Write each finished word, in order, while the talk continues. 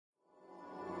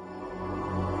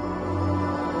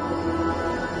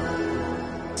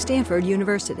Stanford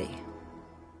University.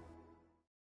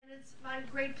 It's my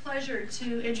great pleasure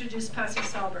to introduce Psi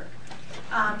Sahlberg.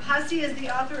 Pasi is the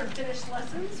author of Finnish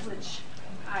Lessons, which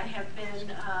I have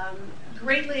been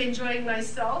greatly enjoying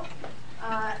myself.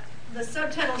 The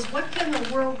subtitle is What Can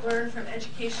the World Learn from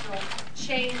Educational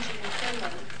Change in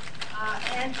Finland?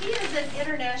 And he is an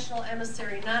international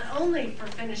emissary not only for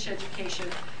Finnish education,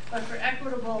 but for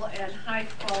equitable and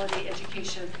high-quality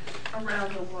education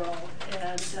around the world.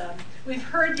 And we've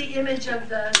heard the image of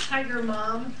the tiger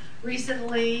mom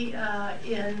recently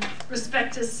in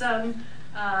respect to some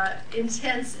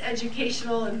intense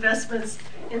educational investments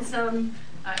in some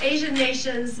Asian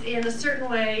nations. In a certain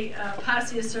way,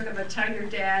 Pasi is sort of a tiger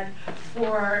dad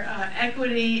for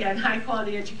equity and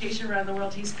high-quality education around the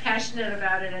world. He's passionate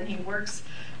about it, and he works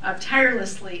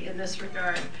tirelessly in this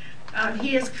regard.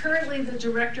 He is currently the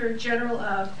Director General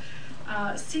of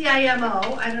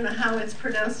CIMO. I don't know how it's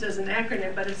pronounced as an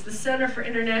acronym, but it's the Center for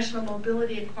International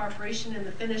Mobility and Cooperation in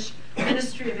the Finnish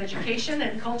Ministry of Education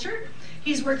and Culture.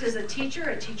 He's worked as a teacher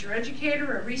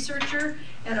educator, a researcher,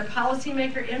 and a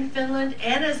policymaker in Finland,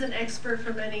 and as an expert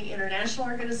for many international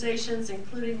organizations,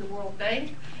 including the World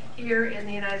Bank here in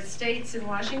the United States in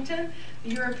Washington, the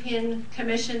European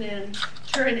Commission in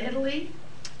Turin, Italy.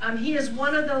 He is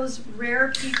one of those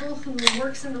rare people who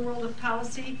works in the world of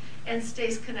policy and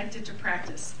stays connected to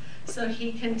practice. So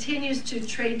he continues to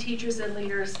train teachers and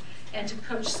leaders and to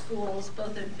coach schools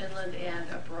both in Finland and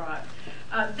abroad.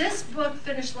 This book,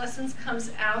 Finnish Lessons,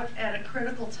 comes out at a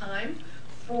critical time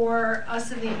for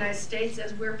us in the United States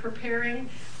as we're preparing,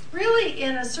 really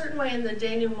in a certain way in the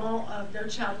denouement of No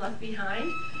Child Left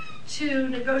Behind, to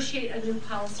negotiate a new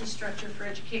policy structure for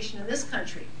education in this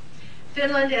country.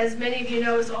 Finland, as many of you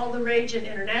know, is all the rage in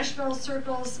international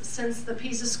circles since the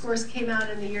PISA scores came out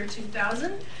in the year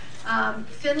 2000.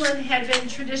 Finland had been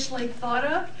traditionally thought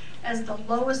of as the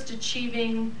lowest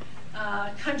achieving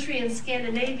country in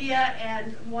Scandinavia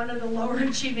and one of the lower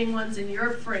achieving ones in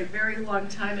Europe for a very long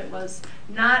time. It was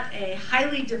not a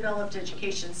highly developed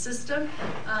education system.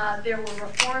 There were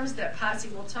reforms that Pasi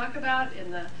will talk about in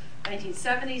the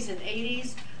 1970s and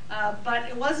 80s. But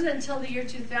it wasn't until the year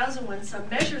 2000 when some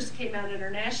measures came out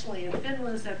internationally, and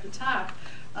Finland was at the top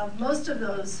of most of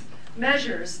those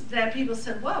measures, that people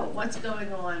said, whoa, what's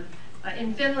going on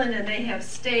in Finland? And they have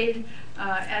stayed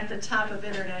at the top of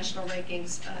international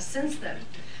rankings since then.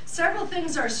 Several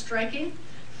things are striking.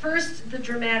 First, the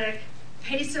dramatic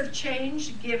pace of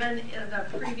change given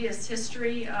the previous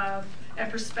history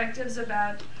and perspectives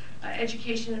about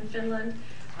education in Finland.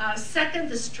 Second,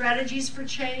 the strategies for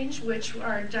change, which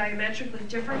are diametrically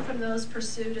different from those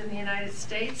pursued in the United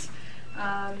States.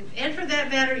 And for that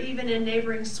matter, even in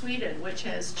neighboring Sweden, which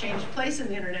has changed place in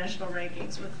the international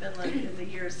rankings with Finland in the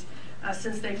years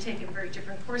since they've taken very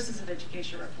different courses of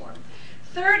education reform.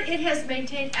 Third, it has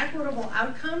maintained equitable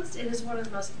outcomes. It is one of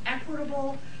the most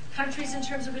equitable countries in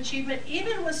terms of achievement,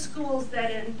 even with schools that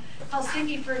in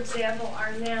Helsinki, for example,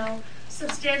 are now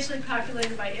substantially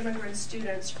populated by immigrant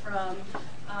students from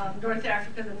North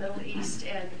Africa, the Middle East,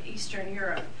 and Eastern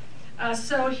Europe.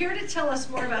 So here to tell us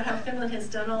more about how Finland has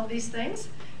done all these things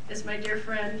is my dear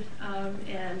friend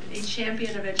and a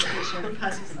champion of education,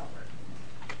 Pasi Sahlberg.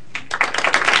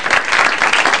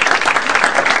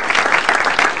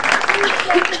 Please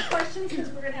save your questions because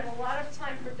we're going to have a lot of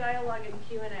time for dialogue and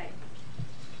Q&A.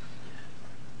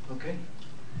 Okay.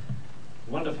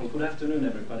 Wonderful. Good afternoon,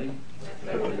 everybody.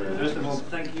 First of all,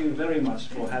 thank you very much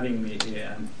for having me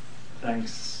here, and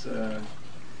thanks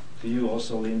to you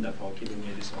also, Linda, for giving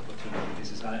me this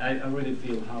opportunity. I really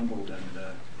feel humbled and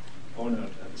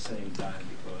honored at the same time,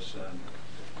 because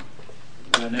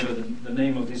whenever the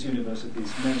name of this university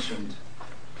is mentioned,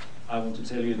 I want to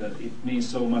tell you that it means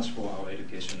so much for our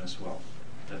education as well.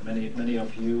 That many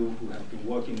of you who have been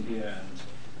working here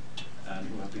and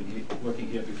who have been working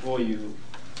here before you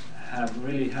have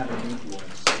really had an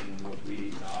influence in what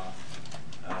we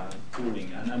are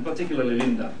doing, and particularly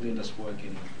Linda's work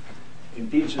in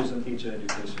teachers and teacher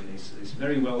education is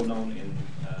very well known in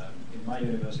my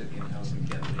university in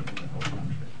Helsinki and in the whole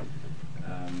country.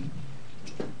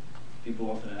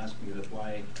 People often ask me that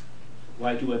why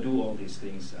do I do all these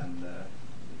things and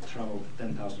travel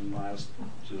 10,000 miles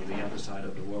to the other side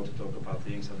of the world to talk about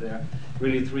things. And there are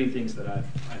really three things that I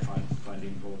find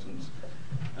important.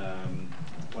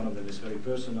 One of them is very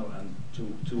personal, and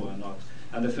two are not.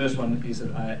 And the first one is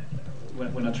that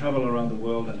when I travel around the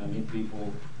world and I meet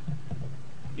people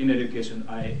in education,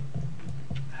 I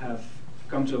have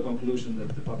come to a conclusion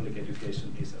that the public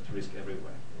education is at risk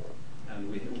everywhere.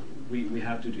 And we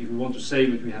have to, if we want to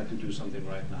save it, we have to do something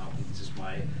right now. And this is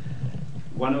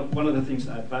one of the things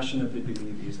I passionately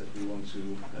believe is that we want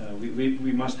to,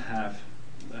 we must have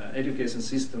education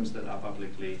systems that are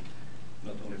publicly,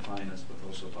 not only financed, but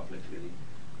also publicly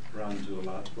run to a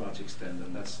large extent,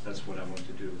 and that's what I want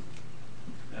to do.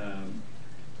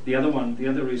 The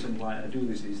other reason why I do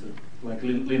this is that, like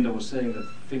Linda was saying, that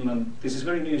Finland, this is a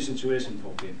very new situation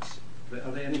for Finns.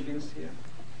 Are there any Finns here?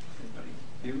 Anybody?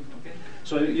 You? Okay.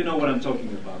 So you know what I'm talking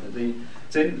about. The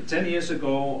 10 years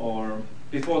ago, or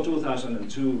before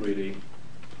 2002, really,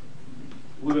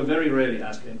 we were very rarely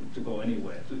asked to go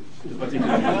anywhere, to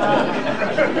particularly.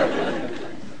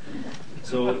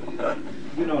 So,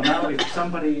 you know, now if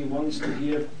somebody wants to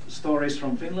hear stories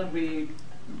from Finland,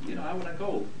 I want to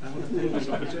go. I want to take this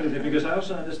opportunity, because I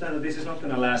also understand that this is not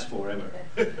going to last forever.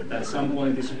 At some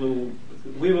point,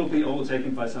 we will be all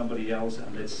taken by somebody else,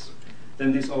 and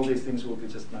then all these things will be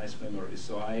just nice memories.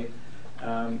 So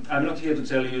I'm not here to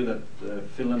tell you that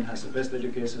Finland has the best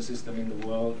education system in the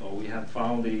world, or we have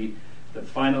found the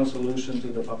final solution to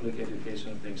the public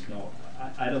education things. No,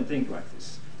 I don't think like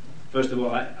this. First of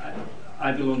all,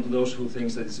 I belong to those who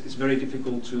think that it's very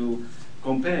difficult to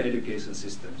compare education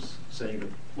systems, saying that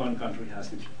one country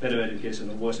has a better education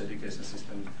or worse education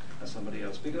system than somebody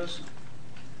else, because,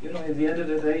 you know, at the end of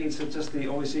the day, it's just the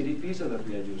OECD PISA that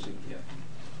we are using here.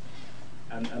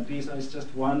 And PISA is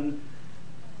just one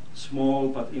small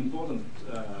but important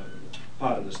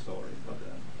part of the story. But,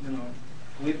 you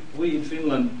know, we in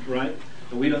Finland, right,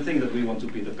 we don't think that we want to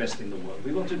be the best in the world.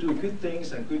 We want to do good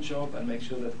things and good job and make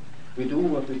sure that we do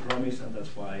what we promise, and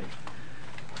that's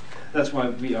why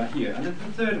we are here. And the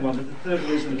third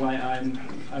reason why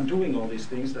I'm doing all these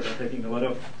things that are taking a lot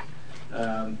of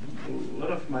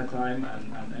my time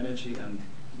and energy and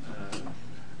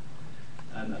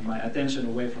my attention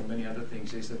away from many other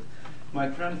things is that my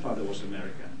grandfather was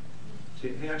American.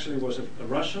 He actually was a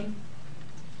Russian,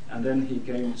 and then he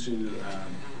came to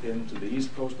the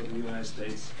east coast of the United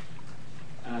States,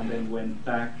 and then went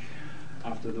back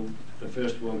after the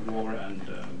First World War, and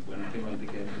when Finland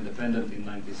became independent in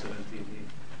 1917,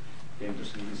 he came to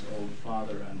see his old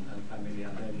father and family,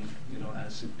 and then, you know,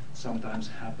 as it sometimes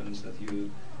happens that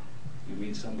you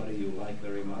meet somebody you like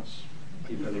very much,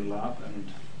 he fell in love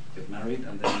and get married,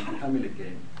 and then the family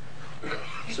came.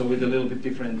 So with a little bit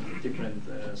different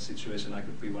situation, I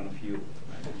could be one of you.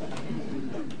 Right?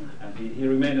 And he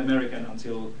remained American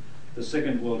until the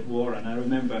Second World War, and I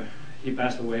remember he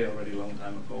passed away already a long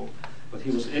time ago. But he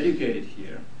was educated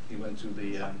here. He went to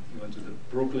the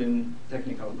Brooklyn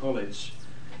Technical College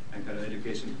and got an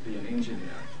education to be an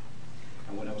engineer.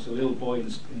 And when I was a little boy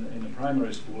in the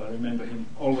primary school, I remember him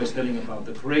always telling about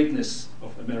the greatness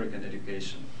of American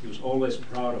education. He was always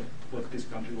proud of what this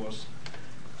country was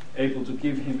able to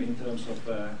give him in terms of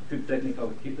good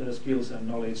technical skills and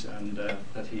knowledge, and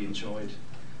that he enjoyed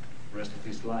the rest of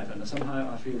his life. And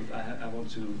somehow I feel I want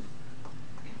to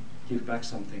give back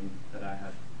something that I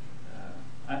have.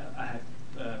 I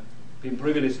have been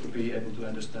privileged to be able to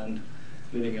understand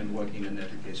living and working in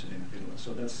education in Finland.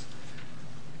 So that's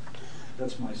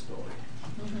my story.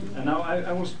 Mm-hmm. And now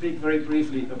I will speak very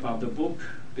briefly about the book,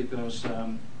 because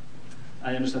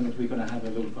I understand that we're going to have a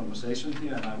little conversation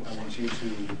here, and I want you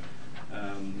to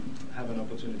have an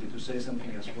opportunity to say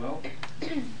something as well.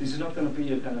 This is not going to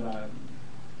be a kind of a...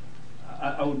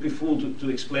 I would be fool to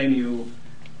explain you,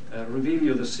 reveal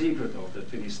you the secret of the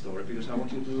Finnish story, because I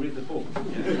want you to read the book.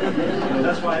 Yeah.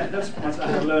 That's what I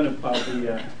have learned about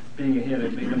the being here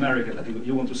in America, that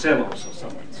you want to sell also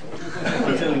something. So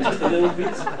I'll tell you just a little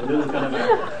bit, a little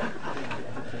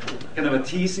kind of a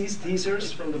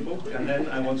teasers from the book, and then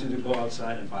I want you to go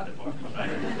outside and buy the book. Right?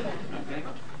 Okay?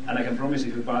 And I can promise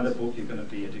if you buy the book, you're going to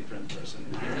be a different person.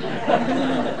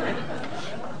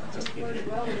 Just kidding.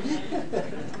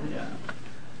 Yeah.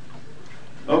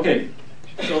 Okay.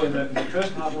 So in the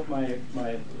first half of my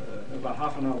about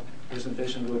half an hour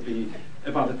presentation will be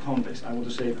about the context. I want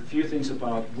to say a few things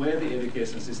about where the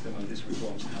education system and these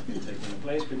reforms have been taking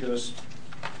place, because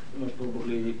not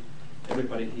probably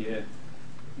everybody here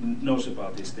knows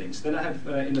about these things. Then I have,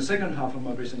 in the second half of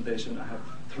my presentation, I have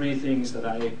three things that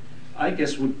I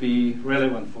guess would be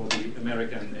relevant for the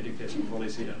American education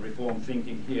policy and reform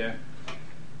thinking here.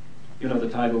 You know, the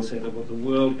title says that what the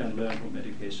world can learn from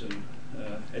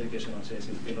educational change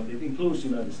in Finland. It includes the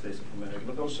United States of America,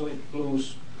 but also it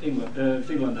includes England,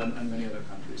 Finland and many other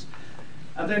countries.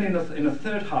 And then in the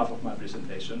third half of my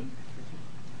presentation,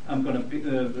 I'm going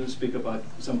to speak about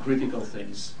some critical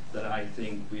things that I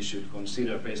think we should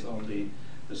consider based on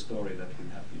the story that we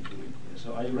have been doing here.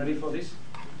 So are you ready for this?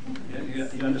 Yeah,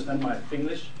 you understand my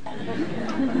Finnish?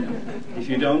 If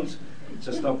you don't,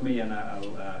 just stop me and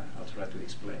I'll try to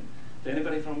explain. Is there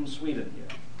anybody from Sweden here?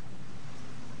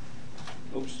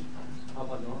 Oops. How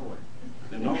about Norway?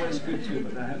 Norway? it's good too,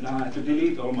 but now I have to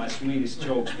delete all my Swedish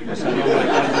jokes because I know you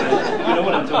know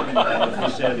what I'm talking about if you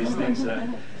share these things.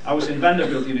 I was in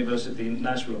Vanderbilt University in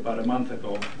Nashville about a month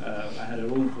ago. I had a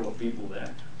room full of people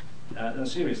there. No,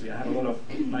 seriously, I have a lot of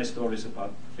nice stories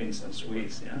about Finns and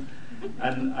Swedes. Yeah?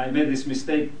 And I made this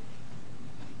mistake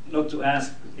not to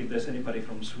ask if there's anybody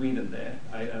from Sweden there.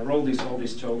 I rolled all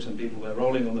these jokes and people were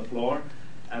rolling on the floor.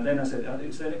 And then I said,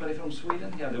 is there anybody from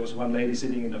Sweden? Yeah, there was one lady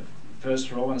sitting in the first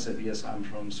row and said, yes, I'm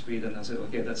from Sweden. I said,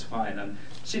 okay, that's fine. And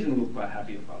she didn't look quite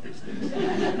happy about these things.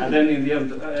 And then in the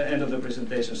end of the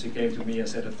presentation, she came to me and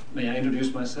said, may I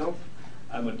introduce myself?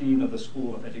 I'm a dean of the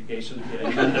School of Education here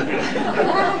in Vanderbilt.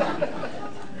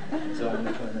 So I'm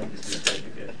not going to make this mistake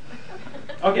again.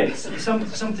 Okay,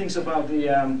 some things about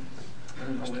the,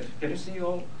 can you see you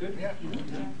all good? Yeah.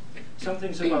 Mm-hmm. Some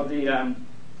things about the,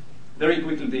 very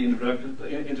quickly the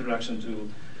introduction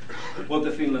to what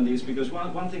the Finland is, because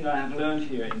one thing I have learned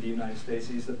here in the United States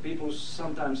is that people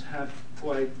sometimes have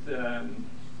quite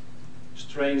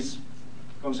strange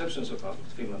conceptions about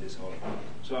what Finland is all about.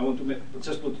 So I want to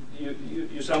just put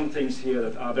you some things here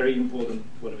that are very important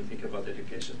when we think about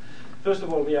education. First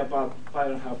of all, we are about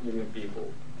 5.5 million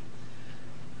people.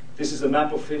 This is a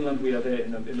map of Finland. We are there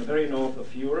in the very north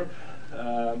of Europe.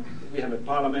 We have a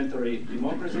parliamentary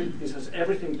democracy. This has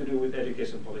everything to do with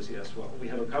education policy as well. We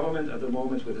have a government at the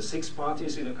moment with 6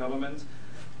 parties in a government,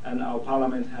 and our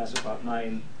parliament has about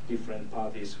 9 different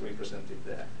parties represented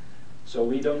there. So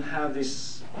we don't have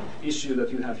this issue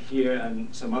that you have here and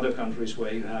some other countries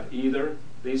where you have either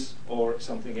this or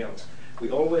something else. We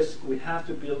have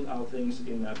to build our things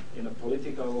in a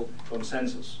political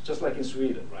consensus, just like in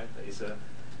Sweden, right?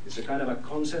 It's a kind of a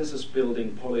consensus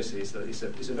building policies that is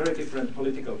a very different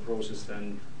political process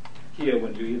than here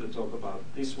when you either talk about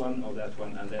this one or that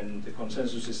one, and then the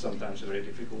consensus is sometimes very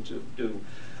difficult to do.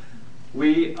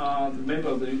 We are a member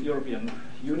of the European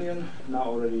Union now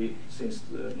already since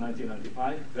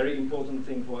 1995. Very important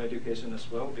thing for education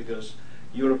as well, because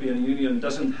European Union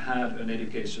doesn't have an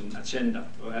education agenda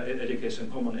or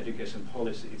common education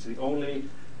policy. It's the only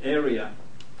area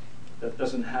that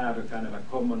doesn't have a kind of a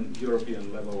common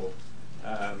European level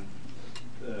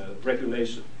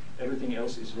regulation. Everything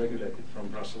else is regulated from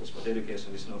Brussels, but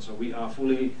education is not. So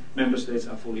member states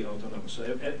are fully autonomous. So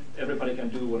everybody can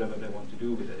do whatever they want to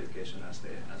do with education as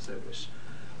they wish.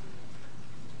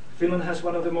 Finland has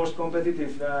one of the most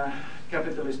competitive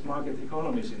capitalist market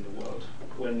economies in the world.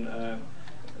 When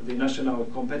the national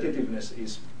competitiveness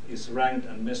is ranked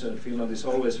and measured, Finland is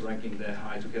always ranking there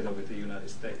high together with the United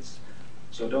States.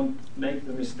 So don't make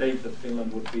the mistake that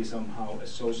Finland would be somehow a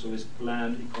socialist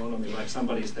planned economy, like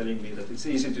somebody is telling me that it's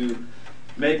easy to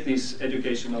make these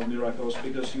educational miracles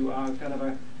because you are kind of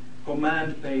a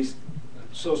command-based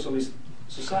socialist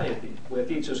society where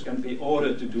teachers can be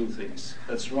ordered to do things.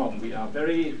 That's wrong. We are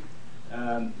very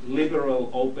liberal,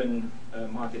 open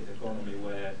market economy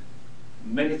where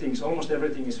many things, almost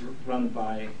everything is run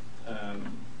by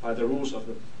the rules of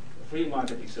the free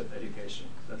market except education.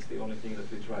 That's the only thing that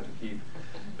we try to keep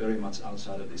very much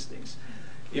outside of these things.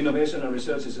 Innovation and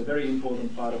research is a very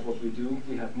important part of what we do.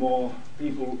 We have more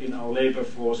people in our labor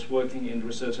force working in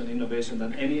research and innovation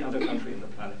than any other country in the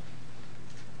planet.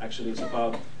 Actually, it's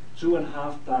about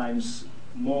 2.5 times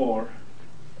more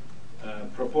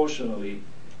proportionally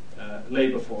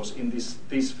labor force in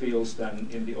these fields than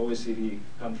in the OECD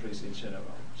countries in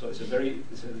general. So it's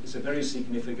a very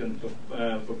significant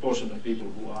proportion of people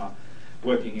who are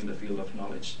working in the field of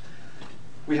knowledge.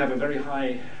 We have a very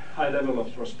high level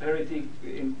of prosperity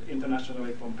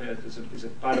internationally compared. It's a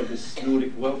part of this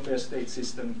Nordic welfare state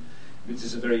system, which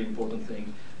is a very important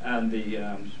thing. And the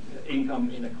income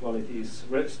inequality is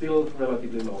still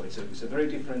relatively low. It's very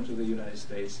different to the United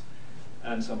States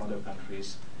and some other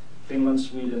countries. Finland,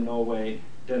 Sweden, Norway,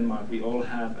 Denmark, we all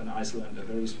have, and Iceland, a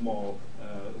very small,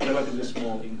 relatively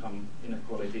small income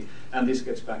inequality. And this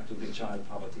gets back to the child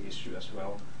poverty issue as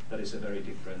well. That is a very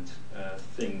different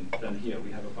thing than here.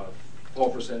 We have about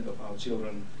 4% of our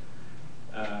children,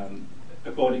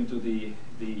 according to the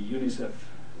UNICEF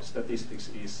statistics,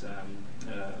 is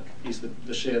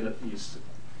the share that is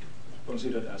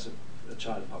considered as a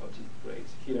child poverty rate.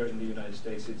 Here in the United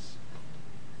States, it's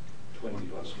 20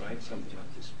 plus, right? Something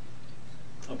like this.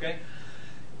 Okay.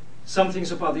 Some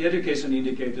things about the education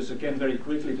indicators, again, very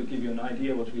quickly to give you an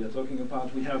idea what we are talking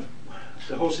about. We have,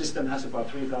 the whole system has about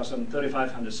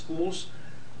 3,500 schools,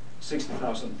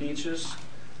 60,000 teachers.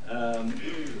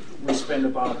 We spend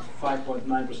about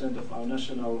 5.9% of our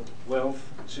national wealth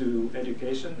to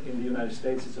education. In the United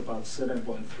States, it's about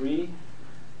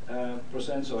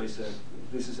 7.3%, so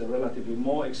this is a relatively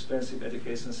more expensive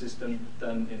education system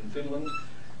than in Finland.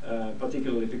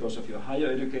 particularly because of your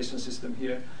higher education system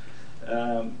here.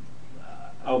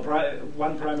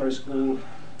 One primary school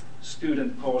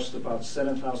student cost about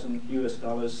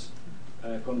 $7,000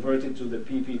 converted to the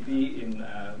PPP in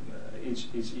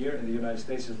each year. In the United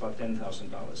States is about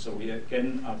 $10,000. So we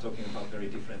again are talking about very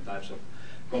different types of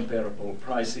comparable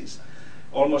prices.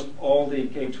 Almost all the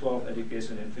K-12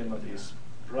 education in Finland is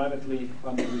privately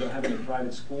funded. We don't have any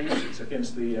private schools. It's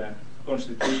against the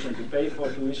constitution to pay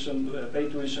for tuition,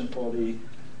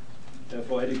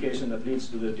 for education that leads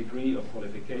to the degree of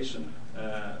qualification.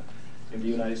 In the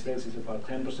United States, it's about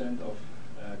 10% of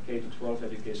K-12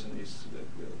 education is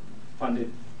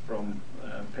funded from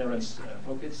parents'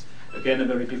 pockets. Again, a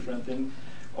very different thing.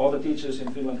 All the teachers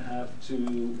in Finland have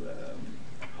to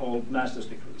hold master's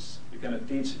degrees. You cannot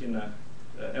teach in an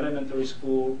elementary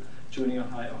school, junior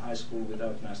high, or high school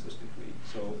without master's degree.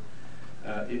 So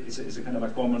it's a kind of a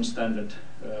common standard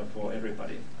for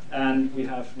everybody. And we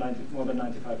have more than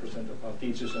 95% of our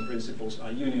teachers and principals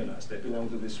are unionized. They belong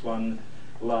to this one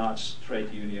large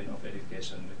trade union of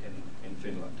education in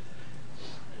Finland,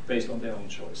 based on their own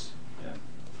choice. Yeah.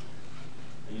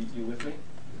 Are you with me?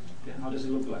 Yeah. How does it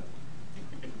look like?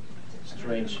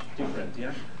 Strange, different,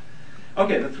 yeah?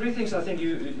 Okay, the three things I think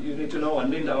you need to know, and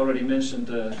Linda already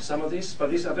mentioned some of these, but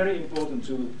these are very important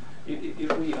to,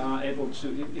 if we are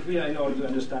in order to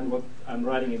understand what I'm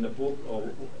writing in the book, or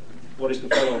what is to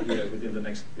follow here within the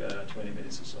next 20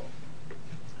 minutes or so.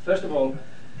 First of all,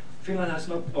 Finland has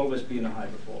not always been a high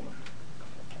performer.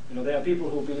 You know, there are people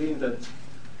who believe that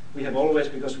we have always,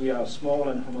 because we are small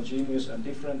and homogeneous and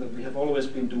different, that we have always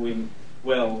been doing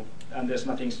well, and there's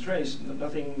nothing strange,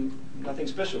 nothing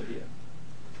special here.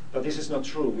 But this is not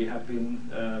true. We have been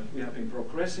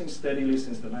progressing steadily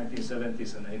since the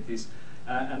 1970s and 80s,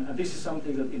 and this is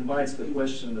something that invites the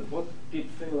question that what did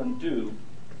Finland do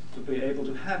to be able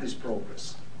to have this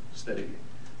progress steadily?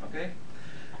 Okay.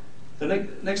 The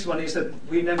next one is that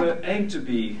we never aim to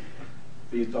be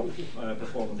the top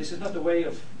performer. This is not the way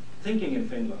of thinking in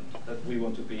Finland, that we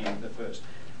want to be the first.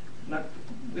 Now,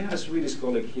 we have a Swedish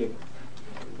colleague here.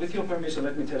 With your permission,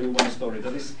 let me tell you one story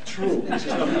that is true. This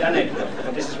is not the anecdote,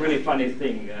 but this is a really funny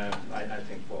thing, I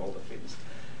think, for all the Finns.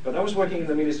 But I was working in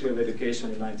the Ministry of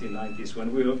Education in the 1990s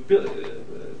when we were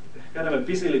kind of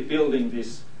busily building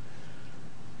this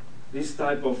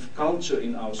type of culture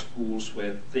in our schools,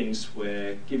 where things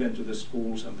were given to the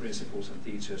schools and principals and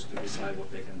teachers to decide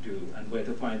what they can do, and where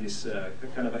to find this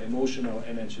kind of emotional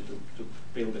energy to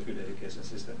build a good education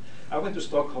system. I went to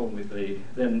Stockholm with the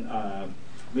then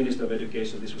Minister of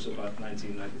Education. This was about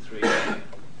 1993,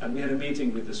 and we had a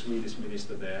meeting with the Swedish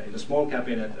minister there in a small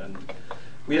cabinet, and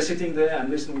we are sitting there and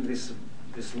listening to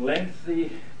this lengthy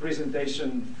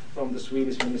presentation from the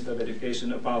Swedish Minister of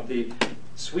Education about the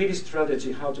Swedish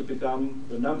strategy how to become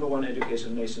the #1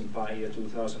 education nation by year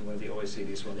 2000, when the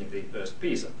OECD is running the first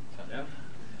PISA. Yeah?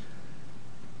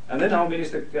 And then our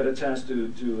minister got a chance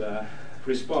to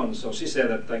respond. So she said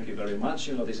that, thank you very much,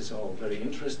 you know, this is all very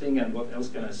interesting, and what else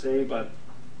can I say, but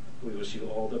we wish you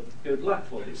all the good luck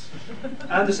for this.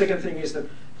 And the second thing is that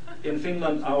in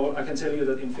Finland, I can tell you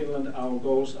that in Finland our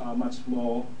goals are much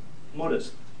more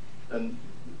modest than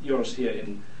yours here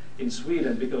in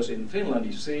Sweden, because in Finland,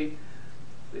 you see,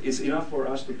 it's enough for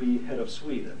us to be head of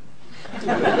Sweden. And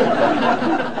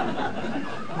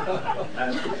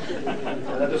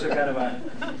that was a kind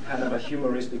of a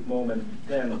humoristic moment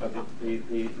then, but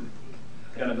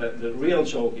the real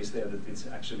joke is there that it's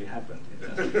actually happened.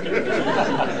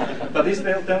 But this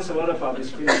tells a lot about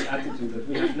this Finnish attitude, that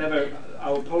we have never,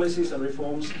 our policies and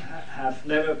reforms have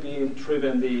never been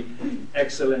driven the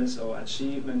excellence or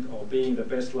achievement or being the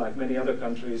best like many other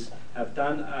countries have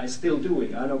done, are still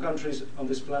doing. I know countries on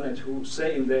this planet who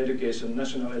say in their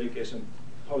national education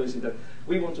policy, that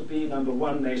we want to be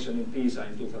 #1 nation in PISA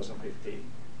in 2015.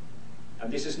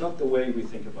 And this is not the way we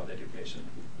think about education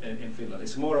in Finland.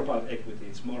 It's more about equity.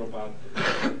 It's more about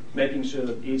making sure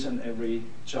that each and every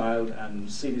child and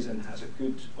citizen has a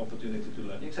good opportunity to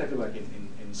learn, exactly like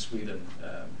in Sweden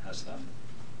has done.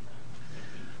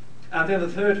 And then the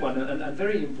third one, and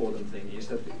very important thing, is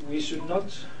that we should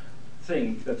not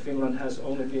think that Finland has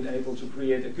only been able to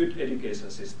create a good education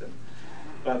system,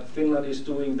 but Finland is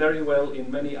doing very well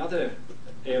in many other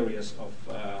areas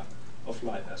of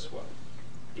life as well.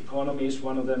 Economy is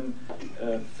one of them.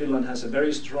 Finland has a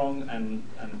very strong and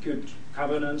good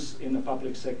governance in the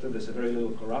public sector. There's a very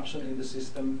little corruption in the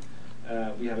system.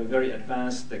 We have a very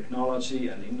advanced technology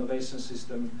and innovation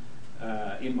system.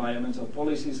 Environmental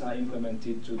policies are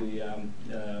implemented to the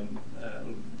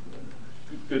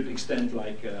good extent,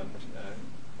 like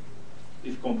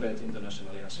if compared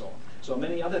internationally and so on. So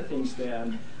many other things there.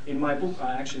 And in my book,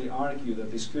 I actually argue that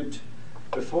this good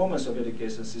performance of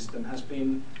education system has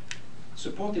been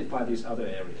supported by these other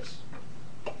areas.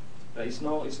 It's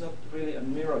not really a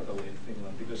miracle in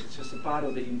Finland, because it's just a part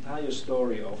of the entire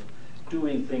story of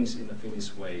doing things in a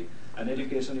Finnish way, and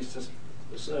education is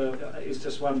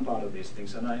just one part of these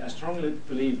things. And I strongly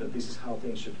believe that this is how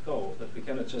things should go. That we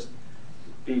cannot just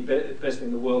be best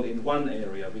in the world in one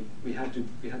area. We have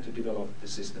to develop the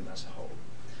system as a whole.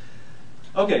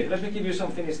 Okay, let me give you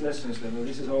some Finnish lessons then.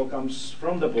 This all comes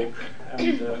from the book,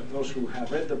 and those who have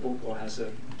read the book or has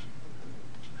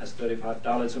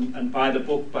 $35 and buy the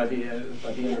book by the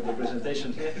end of the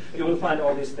presentation here, you will find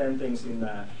all these 10 things in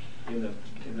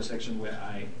the section where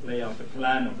I lay out the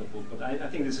plan of the book. But I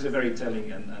think this is a very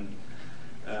telling and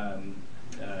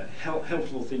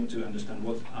helpful thing to understand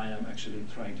what I am actually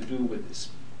trying to do with this.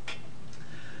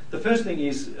 The first thing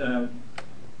is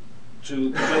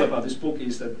to tell about this book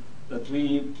is that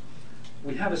we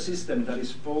have a system that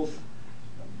is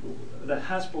that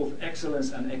has both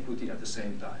excellence and equity at the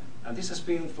same time. And this has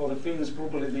been for the Finns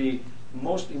probably the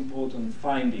most important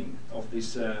finding of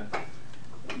this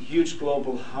huge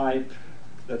global hype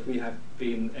that we have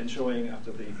been enjoying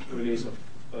after the release of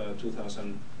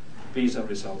 2000 PISA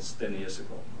results 10 years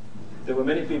ago. There were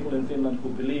many people in Finland who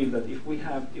believe that if we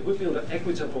build an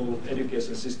equitable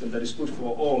education system that is good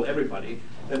for everybody,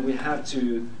 then we have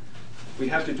to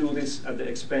do this at the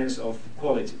expense of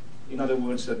quality. In other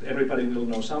words, that everybody will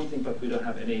know something, but we don't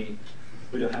have any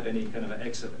kind of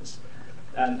excellence.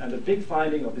 And the big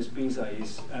finding of this PISA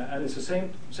is, and it's the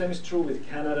same is true with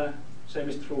Canada, same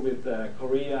is true with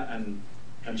Korea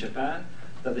and Japan,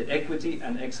 that the equity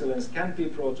and excellence can be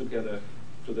brought together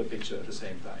to the picture at the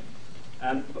same time.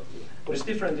 And what is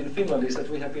different in Finland is that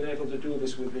we have been able to do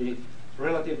this with the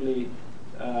relatively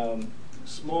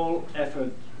small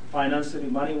effort financially,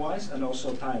 money-wise, and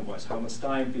also time-wise, how much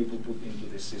time people put into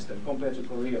this system compared to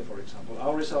Korea, for example.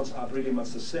 Our results are pretty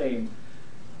much the same,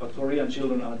 but Korean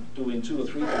children are doing 2 or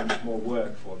 3 times more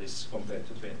work for this compared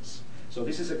to Finns. So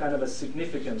this is a kind of a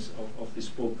significance of this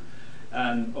book,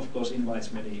 and of course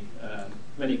invites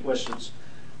many questions.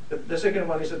 The second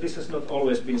one is that this has not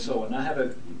always been so, and I have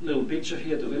a little picture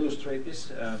here to illustrate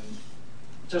this,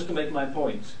 just to make my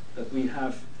point, that we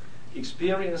have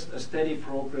experienced a steady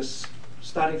progress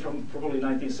starting from probably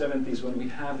 1970s when we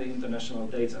have the international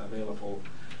data available.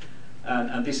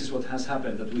 And this is what has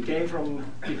happened, that we came from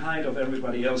behind of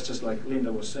everybody else, just like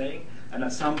Linda was saying, and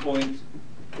at some point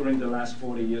during the last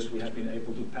 40 years we have been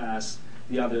able to pass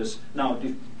the others. Now,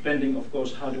 depending, of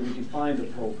course, how do we define the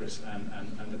progress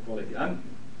and the quality. I'm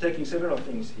taking several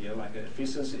things here, like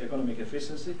efficiency, economic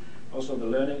efficiency, also the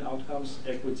learning outcomes,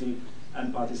 equity,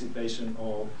 and participation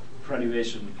or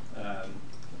graduation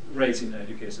rates in the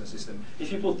education system.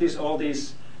 If you put all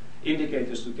these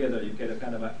indicators together, you get a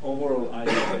kind of an overall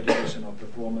idea of educational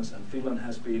performance, and Finland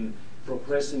has been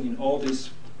progressing in all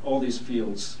these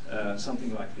fields,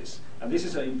 something like this. And this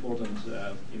is an important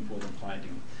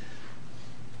finding.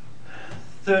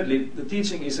 Thirdly, the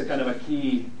teaching is a kind of a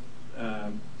key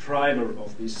driver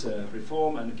of this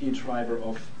reform, and a key driver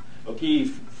of a key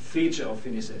feature of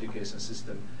Finnish education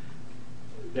system.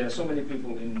 There are so many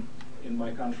people in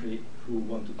my country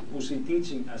who see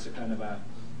teaching as a kind of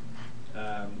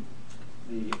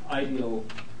the ideal,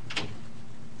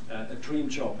 a dream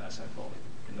job, as I call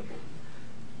it in the book.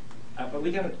 But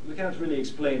we cannot really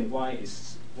explain why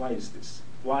is this?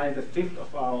 Why the fifth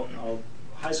of our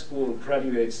high school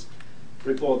graduates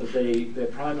report that their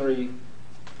primary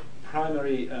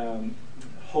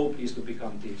hope is to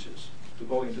become teachers, to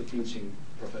go into teaching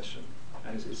profession,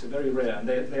 and it's a very rare. And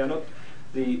they are not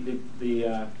the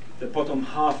bottom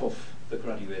half of the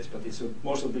graduates, but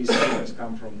most of these students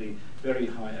come from the very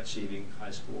high achieving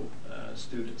high school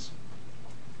students.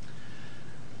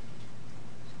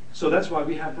 So that's why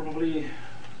we have probably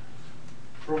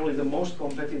the most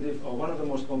competitive, or one of the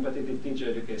most competitive teacher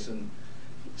education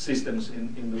systems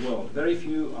in the world. Very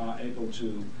few are able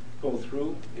to go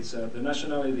through. It's the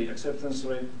nationally, the acceptance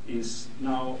rate is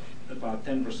now about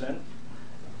 10%.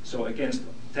 So against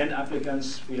 10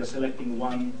 applicants, we are selecting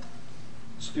 1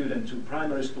 student to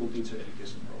primary school teacher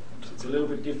education programs. It's a little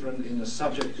bit different in the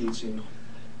subject teaching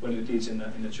when you teach in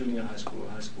a junior high school or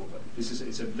high school, but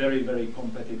it's a very, very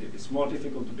competitive. It's more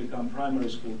difficult to become primary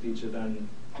school teacher than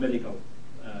medical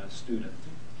student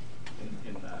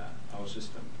in our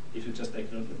system, if you just take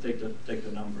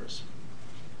the numbers.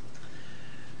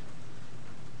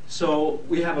 So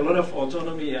we have a lot of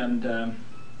autonomy and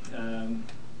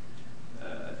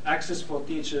access for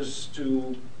teachers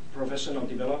to professional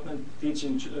development.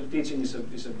 Teaching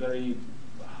is a very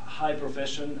high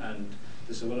profession, and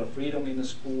there's a lot of freedom in the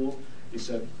school.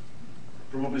 It's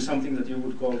probably something that you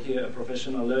would call here a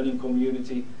professional learning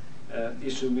community.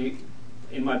 issue.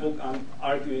 In my book, I'm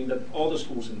arguing that all the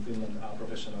schools in Finland are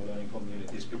professional learning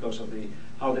communities because of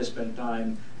how they spend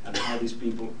time and how these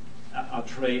people are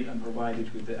trained and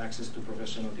provided with the access to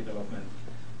professional development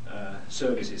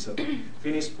services. So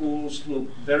Finnish schools look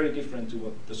very different to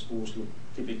what the schools look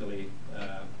typically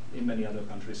in many other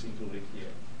countries, including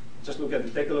here. Just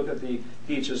take a look at the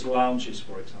teachers' lounges,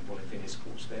 for example, in Finnish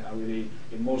schools. They are really,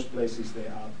 in most places, they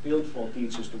are built for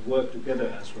teachers to work together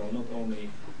as well, not only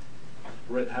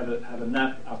have a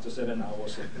nap after 7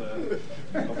 hours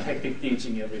of hectic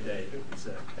teaching every day.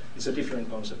 It's a different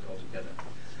concept altogether.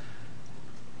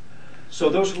 So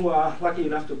those who are lucky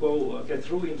enough to get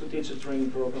through into teacher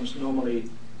training programs normally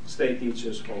stay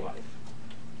teachers for life.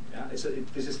 Yeah,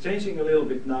 this is changing a little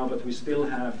bit now, but we still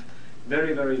have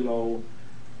very, very low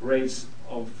rates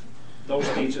of those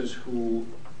teachers who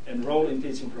enroll in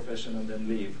teaching profession and then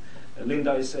leave.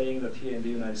 Linda is saying that here in the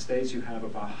United States you have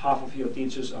about half of your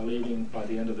teachers are leaving by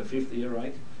the end of the 5th year,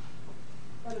 right?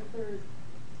 About a third,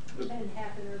 and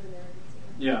half in urban areas.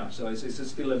 Yeah, so it's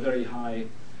still a very high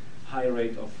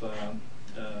rate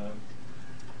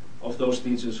of those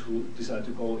teachers who decide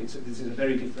to go. This is a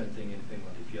very different thing in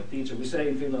Finland. If you're a teacher, we say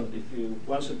in Finland, if you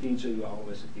once a teacher, you are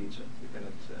always a teacher. You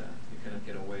cannot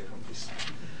get away from this.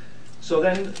 So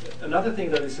then another thing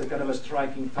that is a kind of a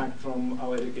striking fact from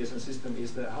our education system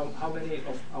is that how many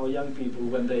of our young people,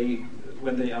 when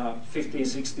they are 15,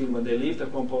 16, when they leave the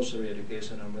compulsory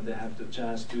education and when they have the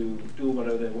chance to do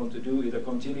whatever they want to do, either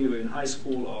continue in high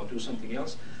school or do something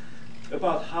else,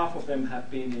 about half of them have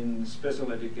been in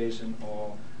special education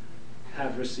or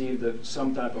have received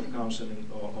some type of counseling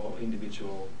or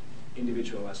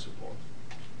individualized support.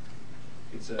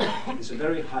 It's a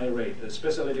very high rate. The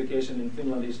special education in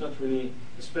Finland is not really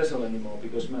special anymore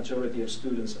because majority of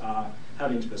students are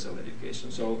having special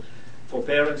education. So for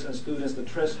parents and students, the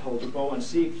threshold to go and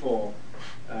seek for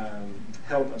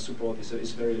help and support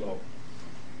is very low.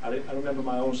 I remember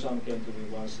my own son came to me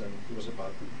once and he was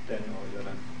about 10 or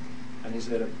 11. And he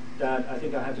said, "Dad, I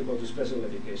think I have to go to special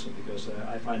education because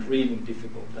I find reading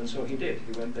difficult." And so he did.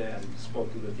 He went there and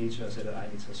spoke to the teacher and said, "I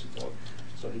need some support."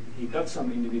 So he got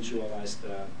some individualized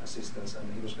assistance,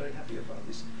 and he was very happy about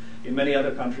this. In many other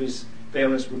countries,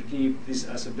 parents would keep this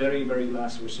as a very, very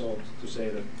last resort to say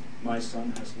that my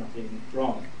son has nothing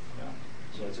wrong. Yeah?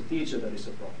 So it's a teacher that is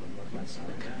a problem, not my son.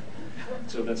 Yeah?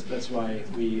 So that's why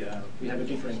we have a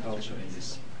different culture in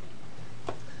this.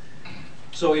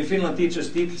 So in Finland, teachers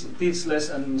teach less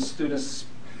and students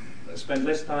spend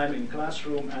less time in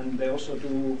classroom, and they also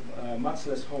do much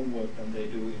less homework than they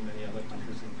do in many other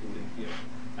countries, including here.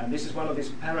 And this is one of these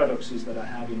paradoxes that I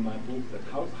have in my book, that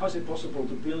how is it possible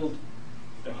to build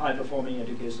a high-performing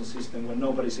education system when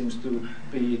nobody seems to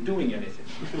be doing anything?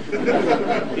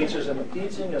 Teachers are not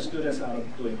teaching, and students are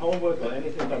not doing homework or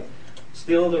anything, but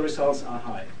still the results are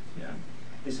high. Yeah?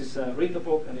 This is, read the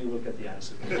book and you will get the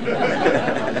answer.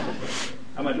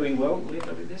 Am I doing well,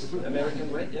 Linda, with this?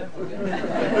 American way? Yeah? Okay.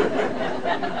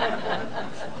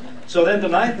 So then the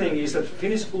ninth thing is that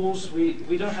Finnish schools,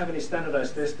 we don't have any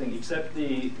standardized testing except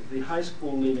the high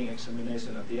school leaving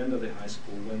examination at the end of the high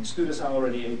school when students are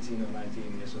already 18 or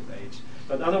 19 years of age.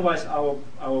 But otherwise our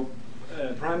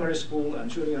primary school and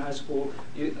junior high school,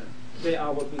 they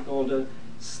are what we call the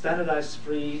standardized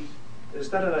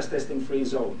testing free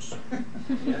zones.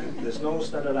 Yeah? There's no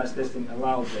standardized testing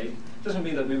allowed there. It doesn't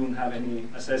mean that we won't have any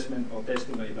assessment or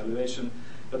testing or evaluation,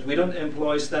 but we don't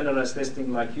employ standardized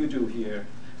testing like you do here,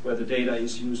 where the data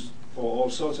is used for all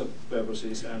sorts of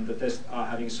purposes and the tests are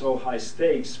having so high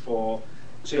stakes for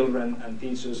children and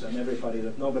teachers and everybody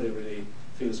that nobody really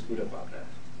feels good about that.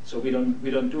 So we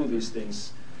don't do these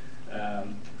things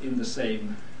in the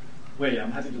same way.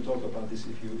 I'm happy to talk about this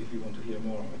if you want to hear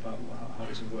more about how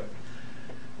does it work.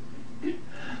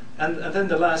 And then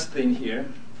the last thing here,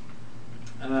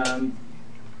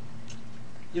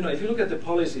 if you look at the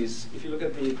policies, if you look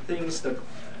at the things that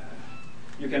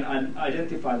you can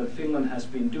identify that Finland has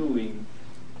been doing,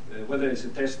 whether it's a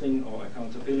testing or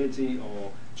accountability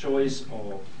or choice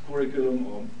or curriculum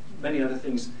or many other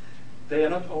things, they are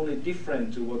not only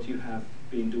different to what you have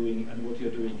been doing and what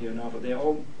you're doing here now, but they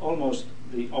are almost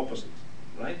the opposite,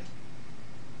 right?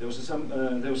 There was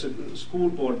a school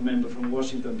board member from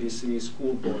Washington, D.C.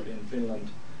 school board in Finland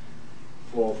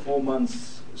for 4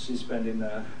 months. She spent in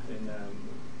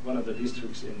one of the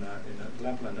districts in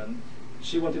Lapland, and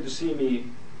she wanted to see me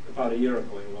about a year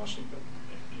ago in Washington.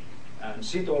 And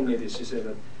she told me this. She said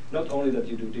that not only that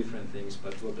you do different things,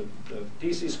 but what the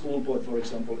D.C. school board, for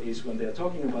example, is when they are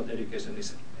talking about education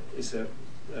is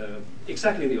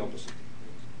exactly the opposite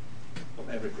of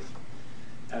everything.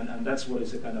 And that's what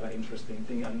is a kind of an interesting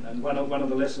thing. And one of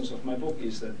the lessons of my book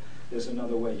is that there's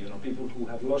another way. You know, people who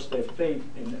have lost their faith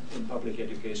in public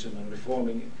education and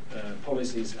reforming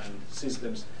policies and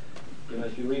systems. You know,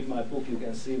 if you read my book, you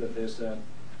can see that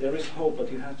there is hope,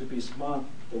 but you have to be smart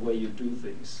the way you do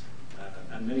things.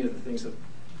 And many of the things that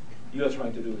you are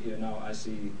trying to do here now, I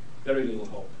see very little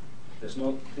hope. This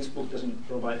book doesn't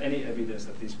provide any evidence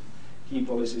that these key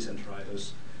policies and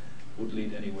trials would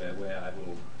lead anywhere, where I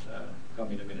will come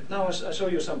in a minute. Now I'll show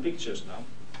you some pictures now.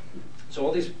 So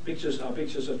all these pictures are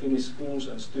pictures of Finnish schools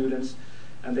and students,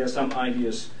 and there are some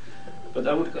ideas. But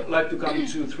I would like to come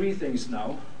to three things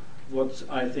now, what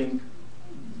I think,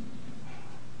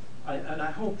 and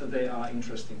I hope that they are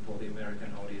interesting for the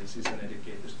American audiences and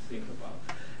educators to think about.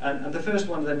 And the first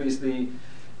one of them is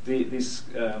this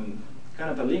kind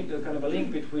of a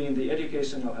link between the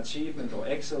educational achievement or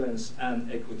excellence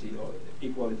and equity or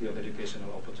equality of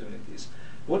educational opportunities.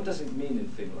 What does it mean in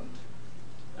Finland?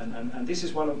 And this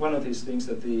is one of these things,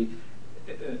 that the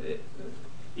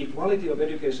equality of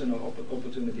educational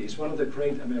opportunity is one of the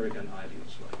great American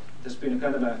ideals. Right? There's been a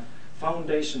kind of a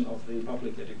foundation of the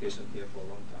public education here for a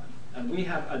long time. And we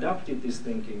have adopted this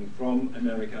thinking from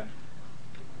America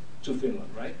to Finland,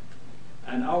 right?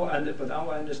 But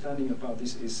our understanding about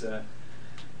this is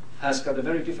has got a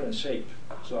very different shape.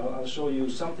 So I'll show you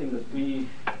something that we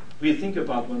think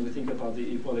about when we think about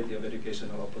the equality of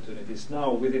educational opportunities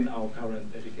now within our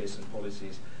current education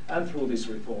policies and through these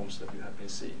reforms that you have been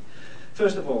seeing.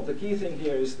 First of all, the key thing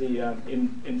here is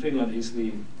in Finland is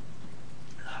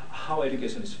how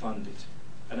education is funded.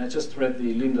 And I just read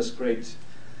Linda's great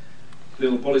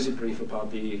little policy brief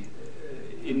about the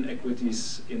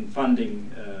inequities in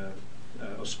funding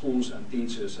of schools and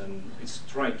teachers, and it's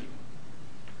striking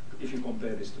if you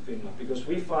compare this to Finland, because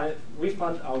we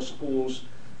fund our schools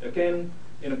again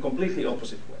in a completely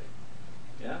opposite way.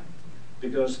 Yeah,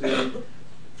 because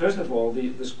first of all,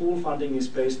 the school funding is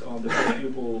based on the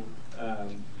pupil.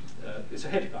 It's a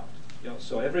head count. You know,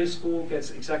 so every school gets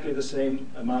exactly the same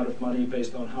amount of money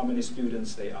based on how many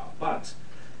students they are. But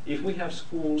if we have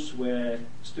schools where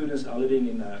students are living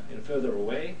in further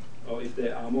away, or if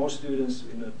there are more students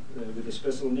with the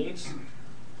special needs,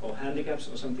 or handicaps,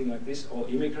 or something like this, or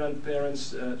immigrant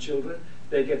parents' children,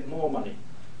 they get more money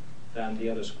than the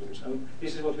other schools. And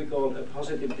this is what we call a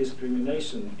positive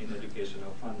discrimination in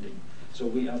educational funding. So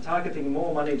we are targeting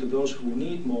more money to those who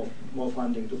need more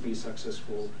funding to be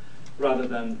successful, rather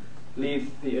than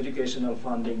leave the educational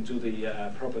funding to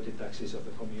the property taxes of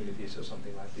the communities or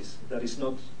something like this. That is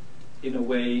not, in a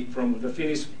way, from the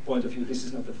Finnish point of view, this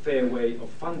is not a fair way of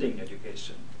funding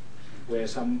education, where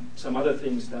some other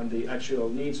things than the actual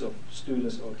needs of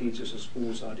students or teachers or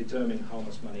schools are determining how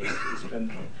much money is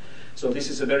spent on. So this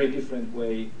is a very different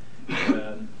way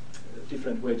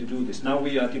to do this. Now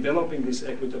we are developing this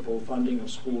equitable funding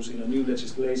of schools in a new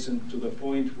legislation to the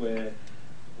point where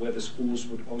the schools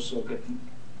would also get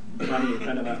money,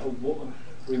 kind of a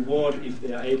reward if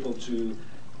they are able to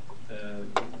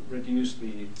reduce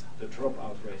the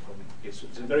dropout rate from kids.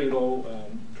 It's a very low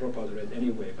dropout rate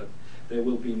anyway, but there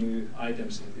will be new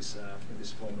items in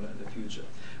this formula in the future.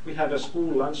 We have a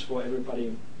school lunch for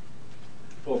everybody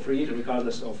for free,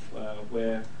 regardless of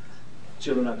where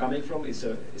children are coming from. It's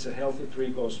a healthy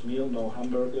 3-course meal, no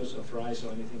hamburgers or fries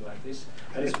or anything like this.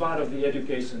 And it's part of the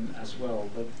education as well.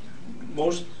 But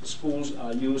most schools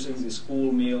are using the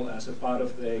school meal as a part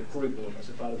of their curriculum, as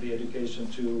a part of the education,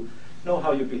 to know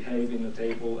how you behave in the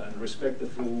table and respect the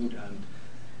food.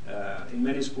 And in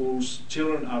many schools,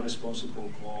 children are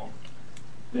responsible for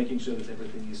making sure that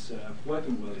everything is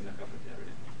working well in the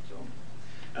cafeteria. So,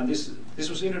 and this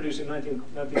was introduced in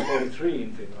 1943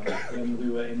 in Finland, when we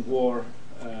were in war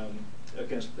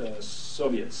against the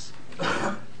Soviets.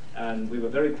 And we were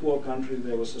a very poor country.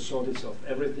 There was a shortage of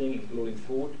everything, including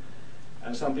food.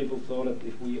 And some people thought that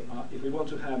if we want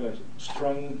to have a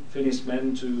strong Finnish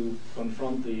men to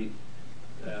confront the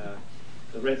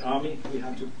Red Army, we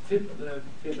have to feed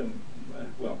them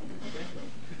well. Okay?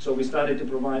 So we started to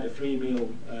provide a free meal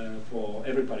for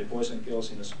everybody, boys and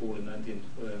girls, in a school in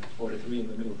 1943, in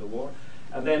the middle of the war.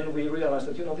 And then we realized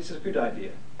that, this is a good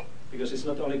idea, because it's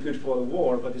not only good for the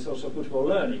war, but it's also good for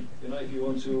learning. If you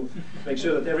want to make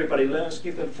sure that everybody learns,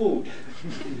 give them food.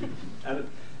 And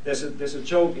there's a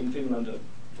joke in Finland.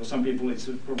 For some people, it's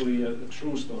probably a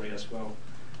true story as well.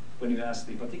 When you ask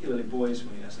particularly boys,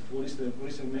 when you ask them, what is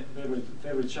the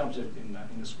favorite subject in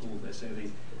the school, they say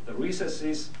the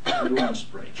recesses and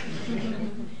lunch break.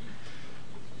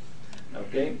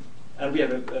 Okay, and we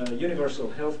have a universal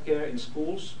health care in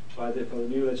schools by the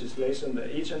new legislation.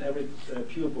 That each and every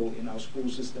pupil in our school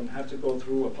system have to go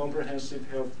through a comprehensive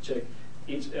health check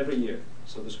every year.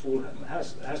 So the school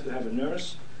has to have a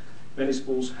nurse. Many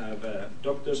schools have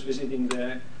doctors visiting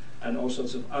there, and all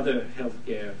sorts of other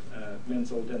healthcare,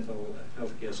 mental, dental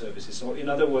healthcare services. So in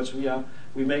other words,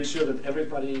 we make sure that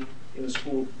everybody in the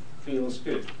school feels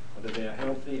good, that they are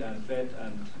healthy and fed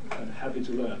and happy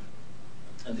to learn.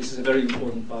 And this is a very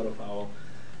important part of our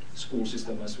school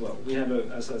system as well. We have,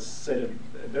 as I said,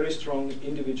 a very strong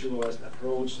individualized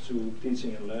approach to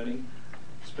teaching and learning.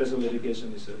 Special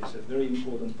education is a very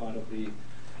important part of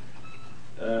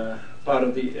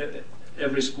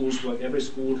every school's work. Every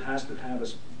school has to have a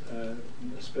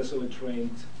specially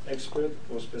trained expert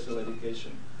for special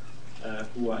education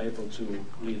who are able to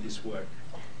lead this work.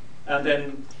 And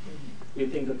then we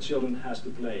think that children has to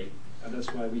play, and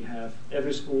that's why we have,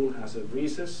 every school has a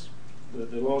recess.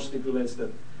 The law stipulates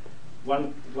that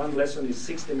one lesson is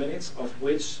 60 minutes, of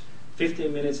which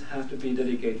 15 minutes have to be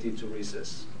dedicated to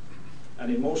recess.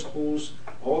 And in most schools,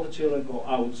 all the children go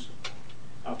out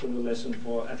after the lesson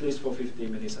for at least for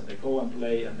 15 minutes, and they go and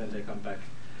play, and then they come back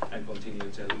and continue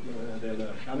their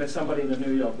learning. I met somebody in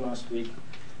New York last week,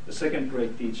 the second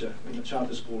grade teacher in a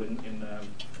charter school in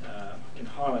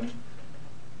Harlem,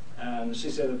 and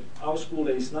she said that our school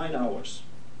day is 9 hours,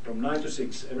 from 9 to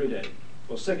 6 every day,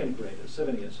 for second graders,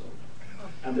 7 years old.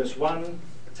 And there's one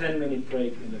 10-minute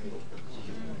break in the middle.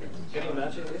 Can you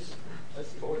imagine this?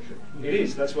 That's torture. It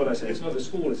is, that's what I say. It's not a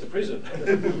school, it's a prison.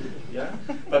 Yeah?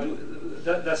 But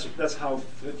that's how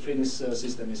Finnish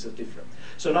system is different.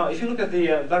 So now, if you look at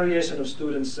the variation of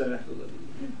students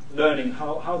learning,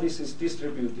 how this is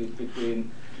distributed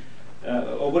between,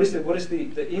 or what is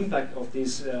the impact of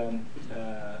these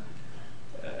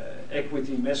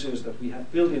equity measures that we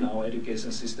have built in our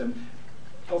education system.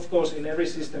 Of course, in every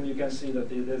system you can see that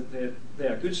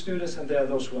there are good students and there are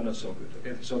those who are not so good.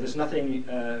 Okay? So there's nothing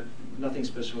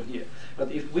special here.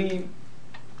 But if we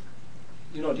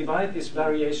divide this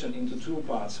variation into two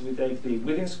parts, we take the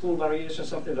within school variation,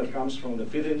 something that comes from the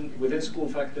within school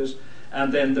factors,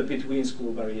 and then the between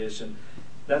school variation.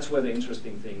 That's where the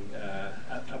interesting thing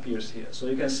appears here. So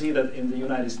you can see that in the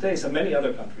United States and many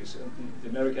other countries,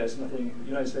 America is nothing, the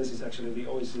United States is actually the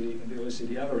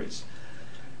OECD average.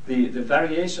 The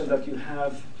variation that you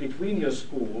have between your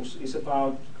schools is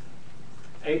about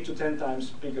 8 to 10 times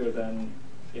bigger than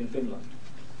in Finland.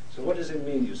 So what does it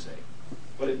mean, you say?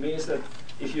 Well, it means that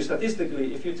if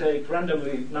you take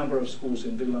randomly number of schools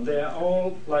in Finland, they are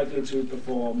all likely to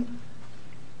perform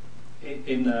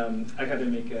in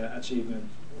academic achievement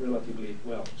relatively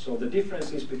well. So the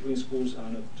differences between schools are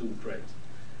not too great.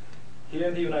 Here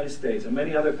in the United States and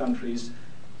many other countries,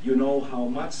 you know how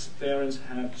much parents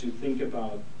have to think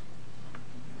about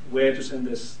where to send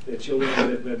their children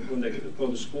when they go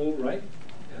to school, right?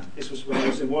 Yeah. This was when I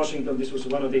was in Washington. This was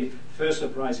one of the first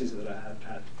surprises that I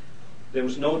had. There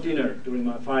was no dinner during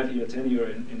my 5-year tenure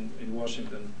in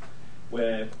Washington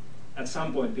where at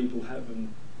some point people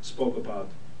haven't spoke about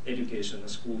education and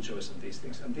school choice and these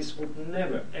things. And this would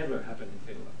never, ever happen in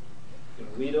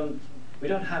Finland. We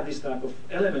don't have this type of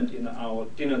element in our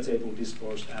dinner table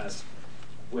discourse as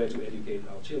where to educate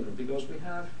our children, because we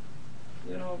have,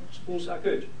 schools are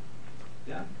good.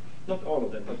 Yeah, not all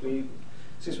of them, but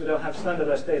since we don't have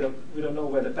standardized data, we don't know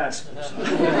where the bad schools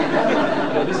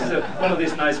are. This is one of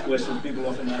these nice questions people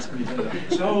often ask me.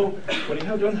 So when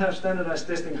you don't have standardized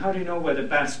testing, how do you know where the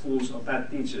bad schools or bad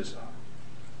teachers are?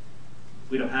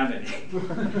 We don't have any.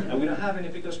 And we don't have any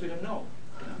because we don't know.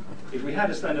 If we had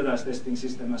a standardized testing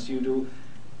system as you do,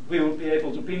 we would be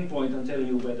able to pinpoint and tell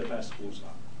you where the bad schools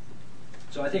are.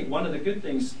 So I think one of the good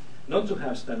things not to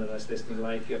have standardized testing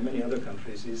like many other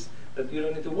countries is that you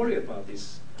don't need to worry about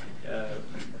this,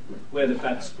 where the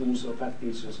bad schools or bad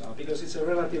teachers are, because it's a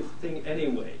relative thing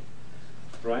anyway,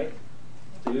 right?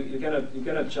 So you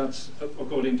cannot judge,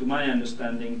 according to my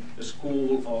understanding, a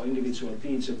school or individual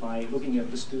teacher by looking at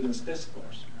the student's test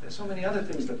scores. There's so many other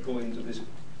things that go into this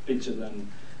picture than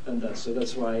that. So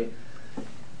that's why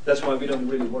we don't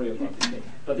really worry about this thing.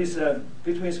 But this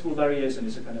between school variation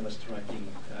is a kind of a striking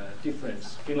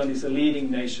difference. Finland is a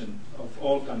leading nation of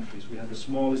all countries. We have the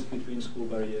smallest between school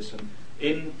variation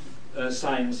in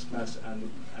science, maths,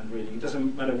 and reading. It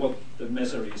doesn't matter what the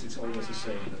measure is, it's always the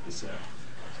same. That this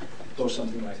goes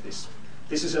something like this.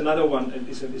 This is another one.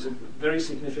 It's a very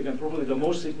significant, probably the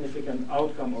most significant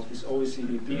outcome of this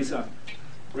OECD PISA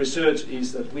research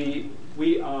is that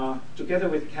we are, together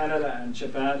with Canada and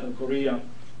Japan and Korea,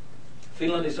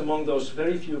 Finland is among those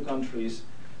very few countries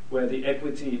where the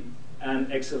equity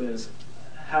and excellence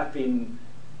have been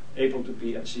able to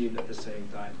be achieved at the same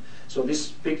time. So this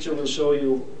picture will show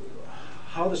you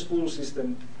how the school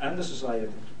system and the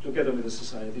society, together with the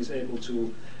society, is able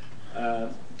to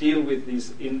deal with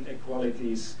these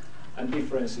inequalities and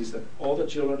differences that all the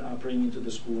children are bringing to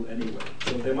the school anyway.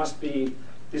 So there must be,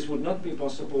 this would not be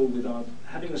possible without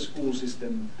having a school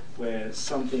system where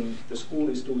the school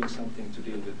is doing something to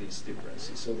deal with these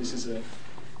differences. So this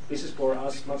is for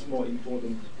us much more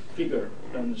important figure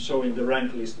than showing the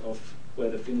rank list of where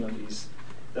the Finland is,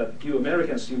 that you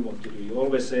Americans you want to do. You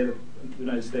always say that the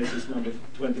United States is number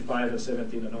 25 and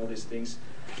 17 and all these things.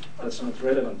 That's not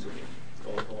relevant to me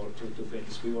or to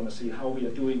Finnish. We want to see how we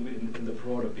are doing in the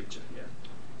broader picture here.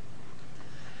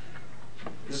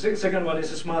 The second one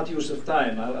is a smart use of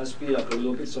time. I'll speed up a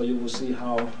little bit so you will see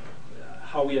how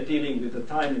we are dealing with the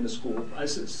time in the school. I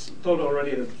told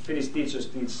already that Finnish teachers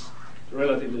teach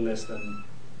relatively less than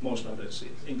most others,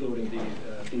 including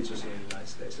the teachers here in the United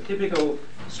States. A typical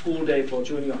school day for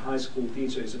junior high school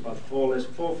teacher is about 4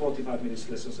 45 minutes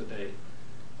lessons a day,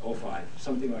 or 5,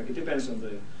 something like it. Depends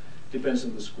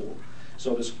on the school.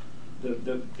 So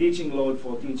the teaching load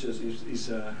for teachers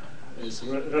is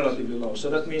relatively low. So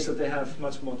that means that they have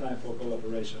much more time for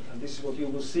collaboration. And this is what you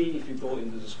will see if you go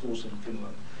into the schools in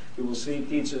Finland. You will see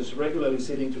teachers regularly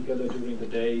sitting together during the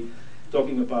day,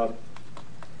 talking about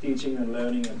teaching and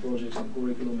learning and projects and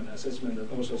curriculum and assessment and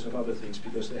all sorts of other things,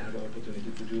 because they have an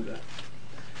opportunity to do that.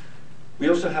 We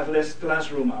also have less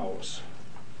classroom hours.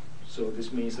 So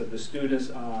this means that the students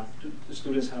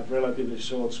have relatively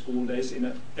short school days.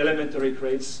 In elementary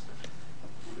grades,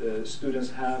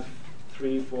 students have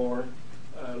 3-4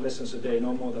 lessons a day,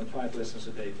 no more than 5 lessons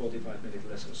a day, 45-minute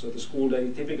lessons. So the school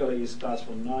day typically starts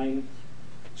from 9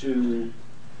 to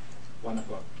 1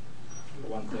 o'clock,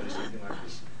 1:30, something like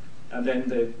this. And then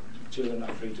the children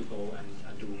are free to go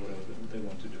and do whatever they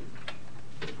want to do.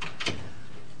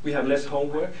 We have less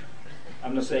homework.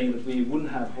 I'm not saying that we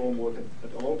wouldn't have homework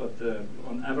at all, but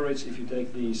on average, if you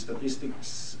take the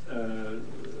statistics,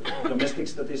 domestic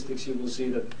statistics, you will see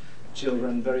that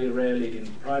children very rarely in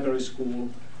primary school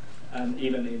and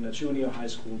even in a junior high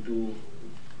school do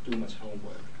much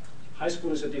homework. High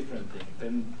school is a different thing.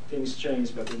 Then things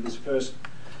change, but in this first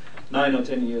 9 or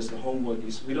 10 years, the homework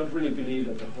is, we don't really believe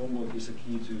that the homework is a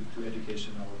key to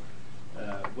educational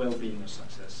well-being or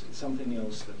success. It's something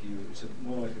else that it's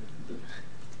more like the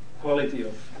quality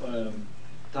of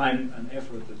time and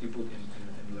effort that you put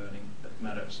in learning that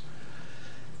matters.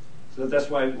 So that's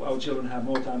why our children have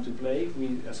more time to play.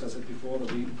 We, as I said before,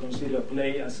 that we consider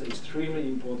play as an extremely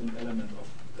important element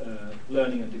of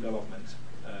learning and development,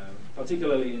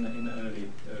 particularly in early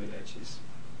ages.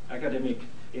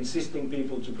 Insisting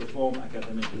people to perform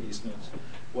academically is not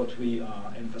what we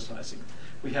are emphasizing.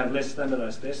 We have less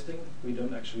standardized testing. We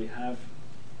don't actually have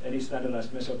any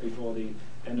standardized method before the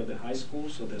end of the high school,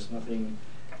 so there's nothing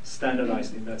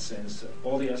standardized in that sense.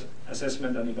 All the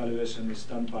assessment and evaluation is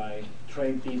done by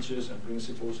trained teachers and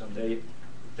principals, and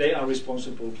they are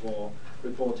responsible for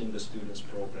reporting the students'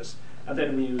 progress. And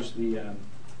then we use the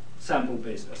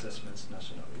sample-based assessments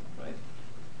nationally, right?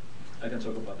 I can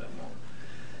talk about that more.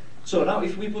 So now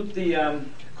if we put the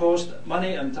cost,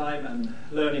 money and time and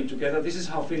learning together, this is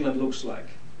how Finland looks like.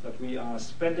 That we are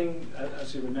spending,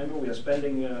 as you remember, we are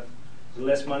spending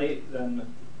less money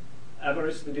than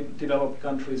average. The developed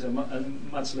countries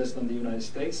and much less than the United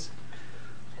States.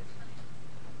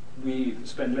 We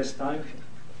spend less time,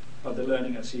 but the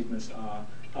learning achievements are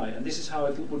high. And this is how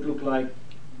it would look like,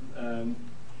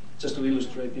 just to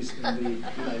illustrate this in the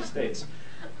United States.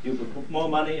 You could put more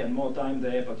money and more time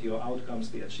there, but your outcomes,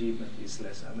 the achievement is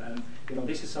less. And you know,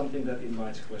 this is something that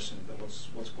invites questions about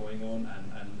what's going on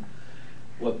and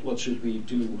what should we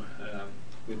do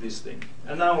with this thing.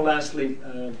 And now lastly,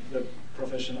 the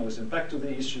professionalism. Back to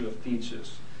the issue of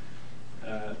teachers.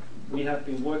 We have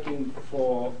been working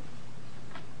for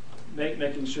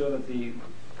making sure that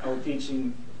our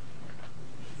teaching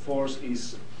force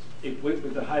is equipped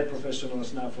with the high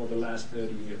professionals now for the last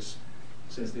 30 years.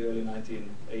 Since the early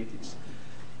 1980s.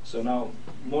 So now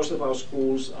most of our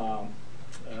schools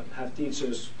have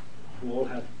teachers who all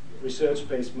have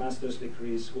research-based master's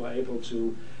degrees who are able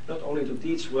to not only to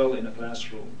teach well in a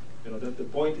classroom. You know, the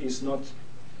point is not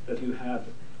that you have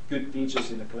good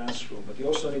teachers in a classroom, but you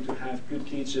also need to have good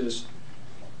teachers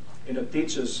in a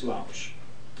teacher's lounge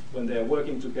when they are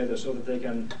working together, so that they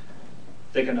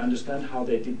can understand how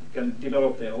they can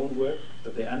develop their own work,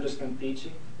 that they understand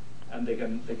teaching, and they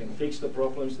can fix the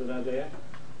problems that are there,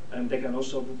 and they can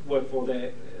also work for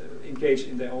engage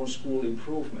in their own school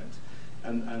improvement.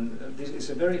 And this is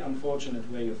a very unfortunate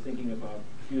way of thinking about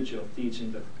the future of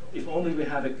teaching, that if only we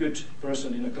have a good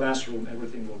person in a classroom,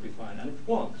 everything will be fine. And it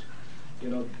won't. You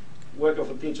know, work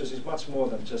of teachers is much more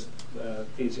than just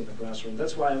teaching the classroom.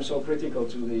 That's why I'm so critical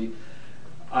to the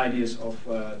ideas of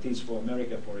Teach for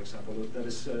America, for example, that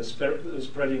is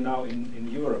spreading now in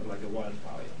Europe like a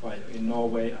wildfire. In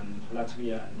Norway and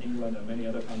Latvia and England and many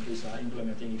other countries are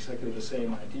implementing exactly the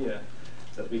same idea,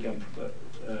 that we can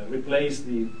replace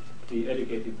the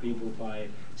educated people by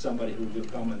somebody who will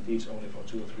come and teach only for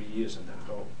 2 or 3 years and then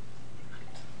go.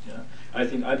 Yeah? I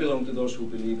think I belong to those who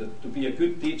believe that to be a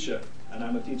good teacher, and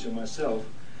I'm a teacher myself,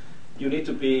 you need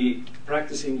to be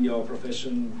practicing your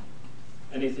profession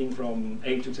anything from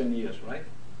 8 to 10 years, right?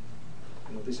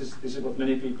 You know, this is what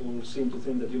many people seem to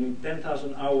think, that you need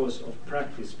 10,000 hours of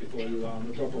practice before you are on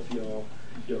the top of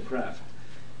your craft.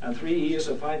 And 3 years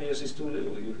or 5 years is too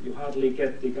little. You hardly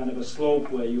get the kind of a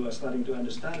slope where you are starting to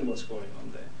understand what's going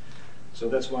on there. So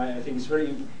that's why I think it's very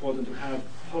important to have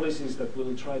policies that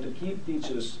will try to keep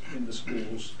teachers in the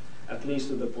schools at least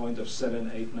to the point of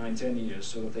 7, 8, 9, 10 years,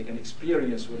 so that they can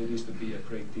experience what it is to be a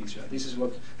great teacher. This is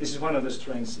one of the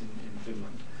strengths in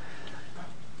Finland.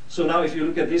 So now, if you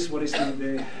look at this, what is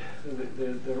the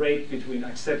rate between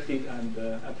accepted and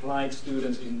applied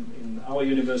students in our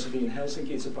university in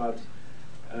Helsinki? It's about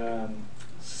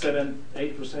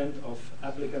 7-8% of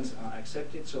applicants are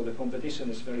accepted. So the competition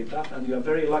is very tough, and you are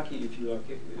very lucky if you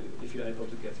are able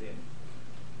to get in.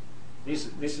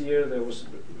 This year there was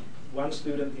one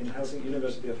student in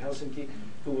University of Helsinki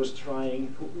who was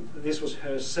trying. This was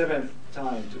her 7th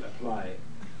time to apply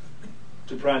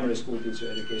to primary school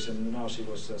teacher education, and now she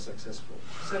was successful.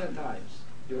 7 times.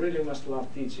 You really must love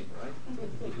teaching, right?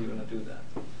 If you're going to do that.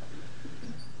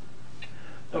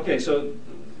 Okay, so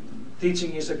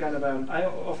teaching is a kind of I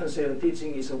often say that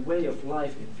teaching is a way of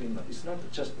life in Finland. It's not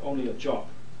just only a job.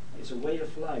 It's a way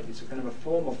of life. It's a kind of a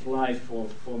form of life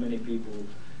for many people,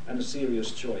 and a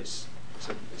serious choice.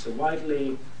 It's a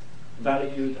widely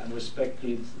valued and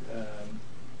respected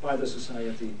by the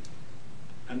society.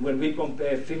 And when we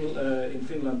compare in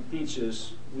Finland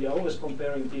teachers, we are always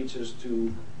comparing teachers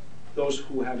to those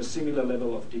who have a similar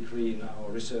level of degree in our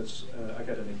research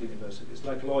academic universities,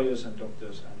 like lawyers and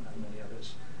doctors and many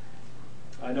others.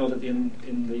 I know that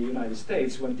in the United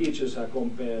States, when teachers are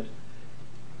compared,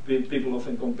 people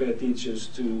often compare teachers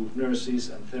to nurses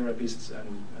and therapists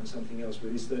and something else,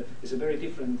 but it's a very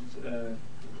different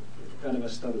kind of a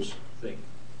status thing.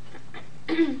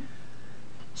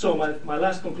 So my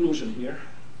last conclusion here,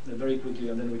 very quickly,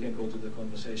 and then we can go to the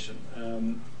conversation.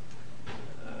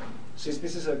 Since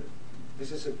this is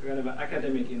a kind of an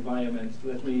academic environment,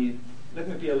 let me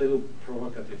be a little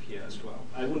provocative here as well.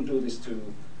 I wouldn't do this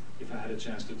if I had a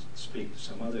chance to speak to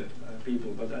some other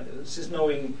people, but since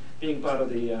being part of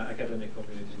the academic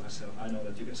community myself, I know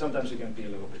that sometimes you can be a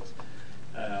little bit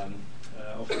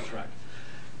off the track.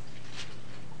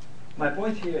 My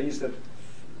point here is that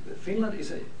Finland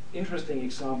is an interesting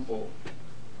example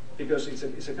because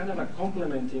it's a kind of a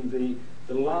complementing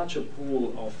the larger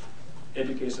pool of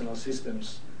educational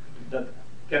systems that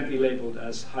can be labeled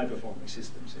as high-performing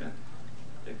systems.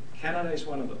 Yeah? Canada is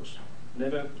one of those.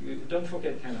 Don't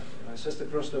forget Canada. It's just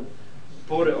across the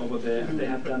border over there, and they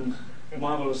have done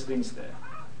marvelous things there.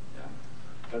 Yeah.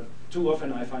 But too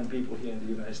often I find people here in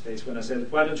the United States, when I say,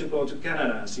 why don't you go to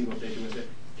Canada and see what they do? I say,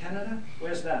 Canada?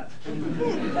 Where's that?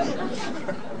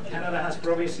 Canada has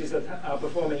provinces that are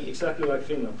performing exactly like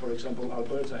Finland. For example,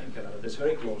 Alberta in Canada. That's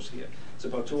very close here. It's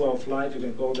about a 2-hour flight. You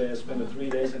can go there, spend 3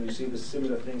 days, and you see the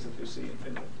similar things that you see in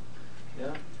Finland.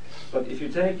 Yeah? But if you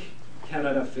take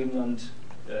Canada, Finland,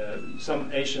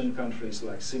 some Asian countries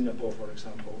like Singapore, for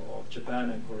example, or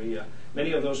Japan and Korea,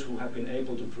 many of those who have been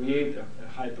able to create a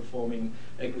high-performing,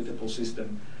 equitable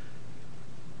system,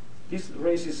 this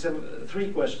raises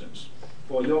 3 questions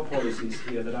for your policies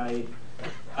here that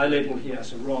I label here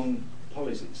as wrong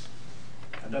policies.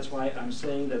 And that's why I'm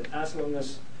saying that as long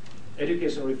as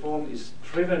education reform is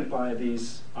driven by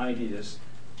these ideas,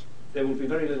 there will be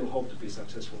very little hope to be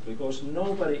successful, because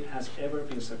nobody has ever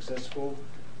been successful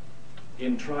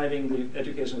in driving the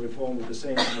education reform with the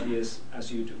same ideas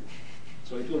as you do.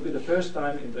 So it will be the first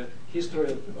time in the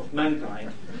history of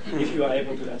mankind if you are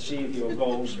able to achieve your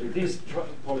goals with these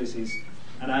policies.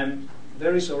 And I'm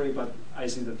very sorry, but I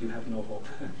see that you have no hope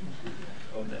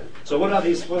on that. So what are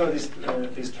these drivers?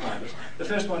 The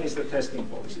first one is the testing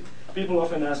policy. People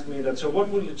often ask me that, so what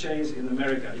will you change in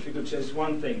America if you could change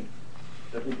one thing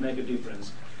that would make a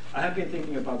difference? I have been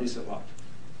thinking about this a lot.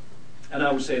 And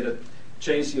I would say that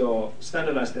change your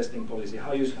standardized testing policy,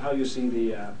 how you see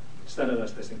the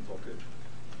standardized testing for good.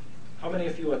 How many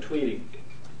of you are tweeting?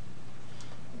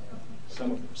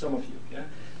 Some of you, yeah?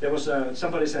 There was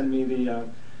somebody sent me the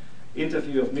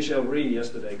interview of Michelle Rhee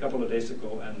yesterday, a couple of days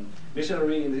ago, and Michelle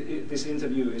Rhee in this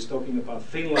interview is talking about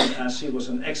Finland as she was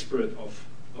an expert of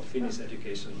of Finnish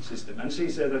education system. And she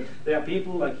said that there are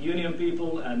people like union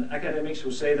people and academics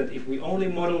who say that if we only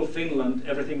model Finland,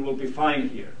 everything will be fine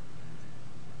here.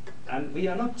 And we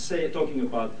are not talking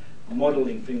about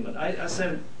modeling Finland. I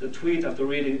sent a tweet after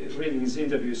reading this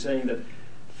interview saying that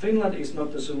Finland is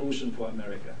not the solution for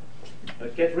America.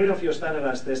 Get rid of your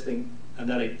standardized testing, and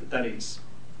that is.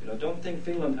 Don't think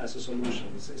Finland as a solution.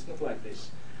 It's not like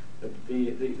this.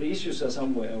 The issues are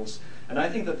somewhere else. And I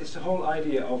think that this whole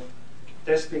idea of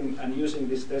testing and using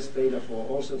this test data for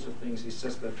all sorts of things is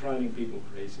just driving people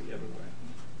crazy everywhere.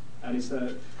 And it's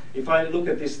if I look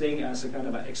at this thing as a kind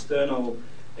of an external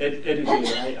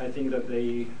educator, I think that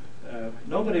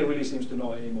nobody really seems to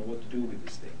know anymore what to do with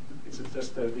this thing. It's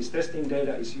just this testing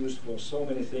data is used for so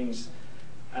many things.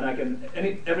 And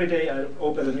every day I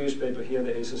open the newspaper here,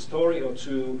 there is a story or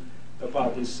two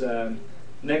about this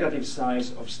negative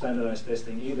sides of standardized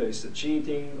testing. Either it's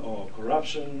cheating or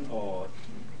corruption or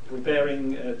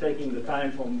taking the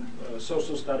time from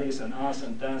social studies and arts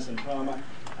and dance and drama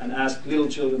and ask little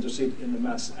children to sit in the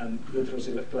maths and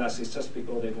literacy classes just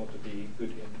because they want to be good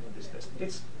in this testing.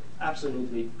 It's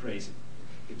absolutely crazy.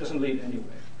 It doesn't lead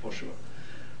anywhere, for sure.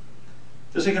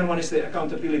 The second one is the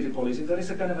accountability policy. That is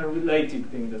a kind of a related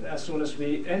thing, that as soon as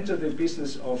we enter the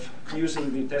business of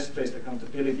using the test-based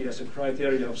accountability as a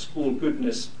criteria of school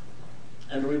goodness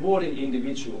and rewarding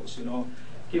individuals,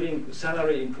 giving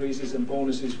salary increases and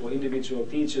bonuses for individual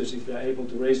teachers if they're able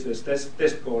to raise their test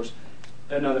scores,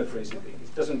 another crazy thing.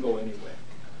 It doesn't go anywhere.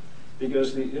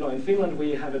 Because in Finland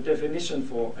we have a definition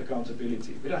for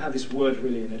accountability. We don't have this word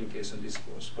really in education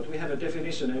discourse, but we have a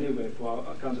definition anyway for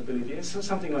our accountability. It's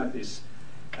something like this.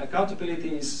 Accountability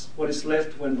is what is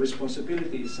left when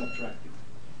responsibility is subtracted.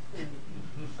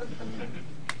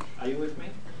 Are you with me?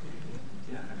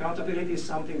 Yeah. Accountability is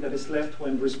something that is left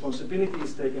when responsibility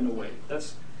is taken away.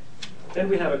 Then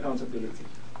we have accountability.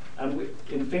 And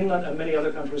in Finland and many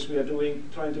other countries we are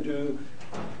trying to do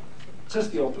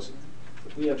just the opposite.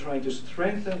 We are trying to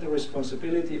strengthen the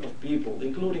responsibility of people,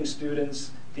 including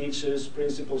students, teachers,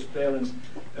 principals, parents,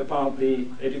 about the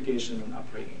education and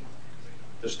upbringing.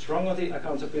 The stronger the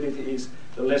accountability is,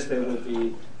 the less there will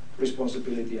be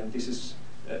responsibility, and this is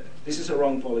a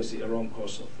wrong policy, a wrong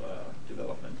course of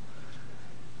development.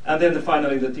 And then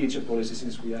finally, the teacher policy,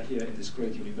 since we are here in this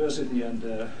great university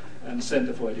and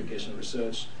Center for Education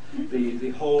Research,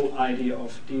 the whole idea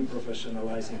of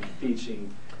deprofessionalizing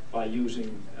teaching by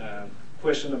using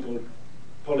questionable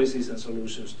policies and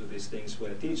solutions to these things,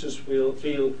 where teachers will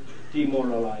feel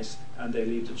demoralized and they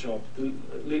leave the job,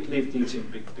 leave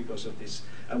teaching because of this.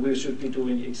 And we should be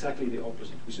doing exactly the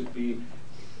opposite. We should be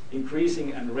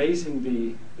increasing and raising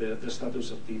the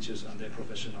status of teachers and their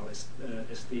professional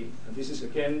esteem. And this is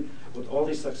again what all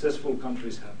these successful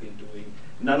countries have been doing.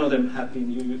 None of them have been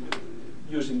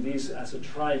using these as a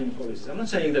driving policy. I'm not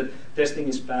saying that testing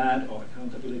is bad or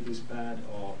accountability is bad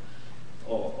or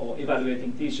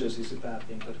evaluating teachers is a bad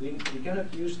thing, but we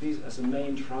cannot use these as the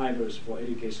main drivers for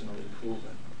educational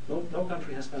improvement. No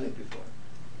country has done it before.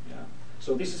 Yeah.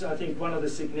 So this is, I think, one of the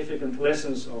significant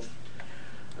lessons of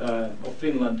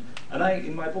Finland. And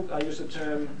in my book, I use the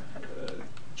term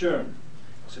germ.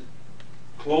 It's a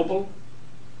global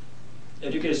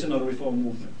educational reform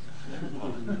movement.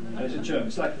 It's a germ.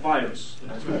 It's like virus.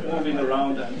 It's moving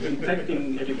around and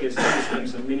infecting education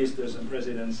systems and ministers and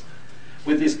presidents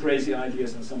with these crazy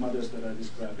ideas and some others that I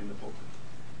describe in the book.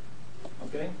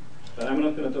 Okay? But I'm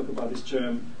not going to talk about this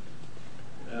germ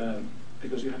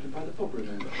because you have to buy the book,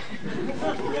 remember?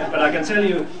 Yeah, but I can tell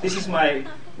you, this is my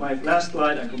last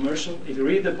slide and commercial. If you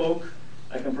read the book,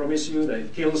 I can promise you that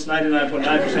it kills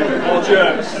 99.9% of all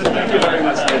germs. Thank you very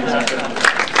much, ladies and gentlemen.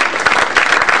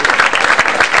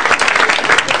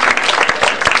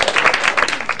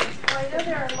 Well, I know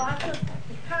there are lots of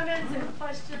comments and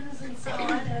questions and so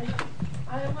on, and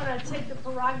I want to take the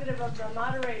prerogative of the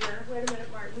moderator, wait a minute,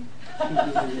 Martin,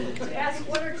 to ask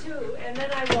one or two, and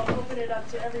then I will open it up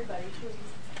to everybody, please.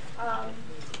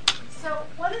 So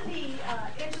one of the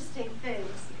interesting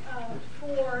things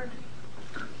for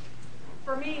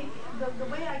me, the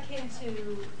way I came to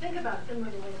think about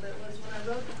Finland a little bit was when I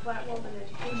wrote the platform on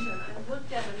education, I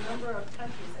looked at a number of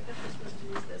countries, I guess we're supposed to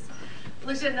use this,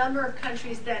 looked at a number of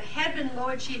countries that had been low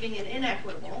achieving and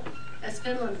inequitable, as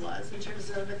Finland was in terms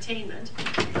of attainment,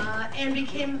 and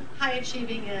became high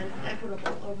achieving and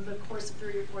equitable over the course of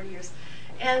 30 or 40 years.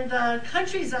 And the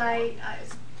countries I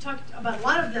talked about a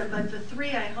lot of them, but the three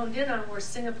I honed in on were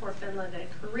Singapore, Finland, and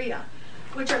Korea,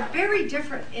 which are very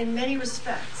different in many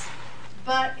respects,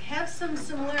 but have some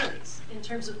similarities in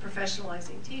terms of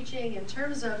professionalizing teaching, in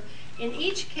terms of, in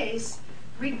each case,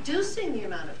 reducing the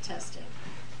amount of testing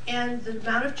and the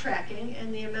amount of tracking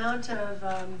and the amount of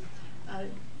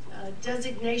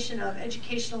designation of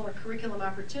educational or curriculum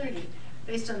opportunity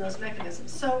based on those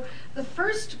mechanisms. So the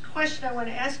first question I want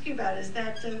to ask you about is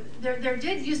that there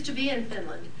did used to be in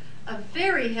Finland a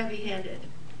very heavy-handed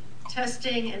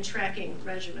testing and tracking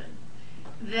regimen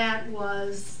that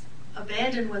was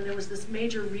abandoned when there was this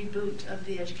major reboot of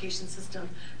the education system.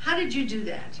 How did you do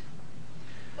that?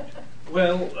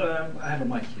 Well, I have a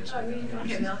mic here. So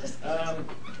okay, I'll just.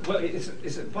 Well,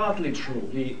 it's partly true.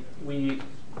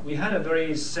 We had a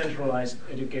very centralized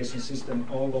education system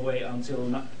all the way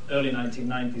until early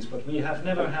 1990s, but we have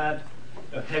never had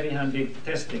a heavy-handed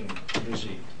testing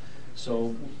regime.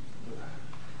 So,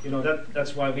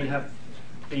 that's why we have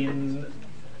been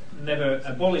never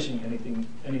abolishing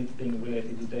anything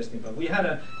related to testing. But we had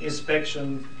an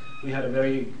inspection, we had a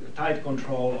very tight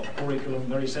control of curriculum,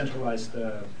 very centralized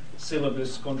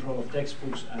syllabus, control of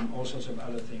textbooks, and all sorts of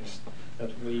other things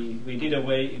that we did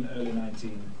away in early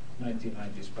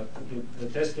 1990s. But the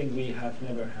testing we have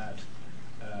never had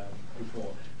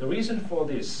before. The reason for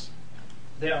this,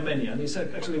 there are many, and it's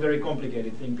actually a very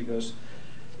complicated thing, because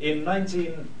in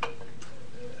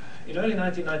early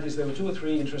 1990s, there were 2 or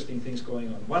 3 interesting things going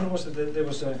on. One was that there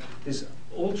was this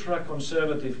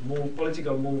ultra-conservative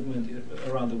political movement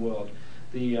around the world.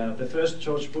 The first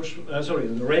George Bush,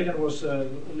 Reagan was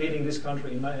leading this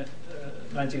country in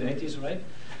 1980s, right?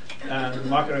 And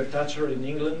Margaret Thatcher in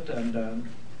England,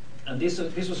 and this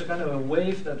was a kind of a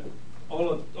wave that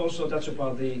also touched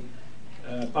upon the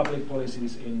public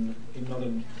policies in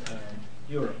Northern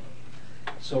Europe.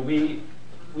 So we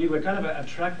were kind of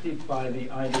attracted by the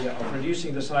idea of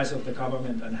reducing the size of the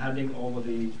government and handing over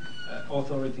the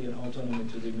authority and autonomy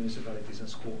to the municipalities and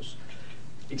schools.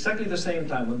 Exactly the same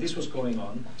time when this was going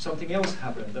on, something else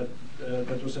happened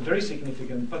that was very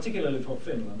significant, particularly for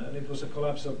Finland, and it was the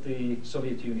collapse of the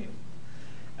Soviet Union.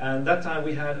 And that time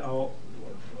we had of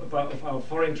our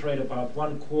foreign trade, about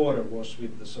 1/4 was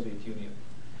with the Soviet Union.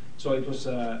 So it was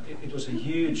a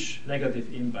huge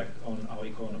negative impact on our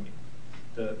economy.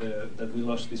 That we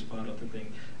lost this part of the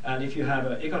thing. And if you have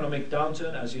an economic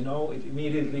downturn, as you know, it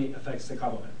immediately affects the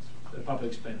government, the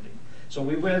public spending. So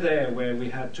we were there where we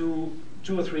had two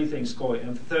or three things going.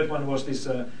 And the third one was this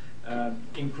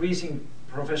increasing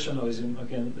professionalism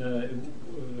again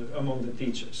among the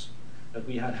teachers. That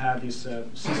we had this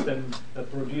system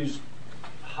that produced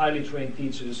highly trained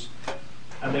teachers,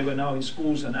 and they were now in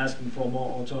schools and asking for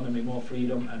more autonomy, more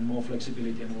freedom, and more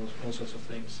flexibility, and all sorts of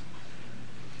things.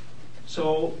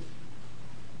 So,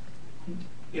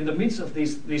 in the midst of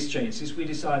these changes, we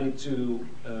decided to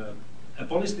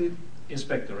abolish the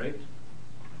inspectorate,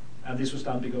 and this was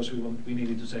done because we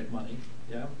needed to save money.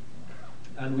 Yeah,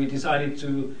 and we decided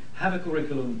to have a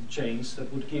curriculum change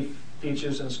that would give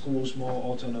teachers and schools more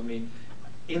autonomy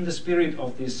in the spirit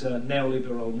of this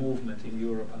neoliberal movement in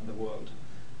Europe and the world.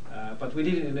 But we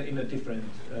did it in a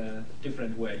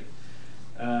different way.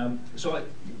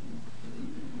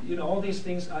 All these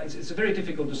things, it's very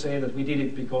difficult to say that we did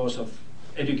it because of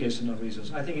educational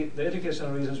reasons. I think the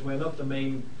educational reasons were not the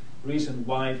main reason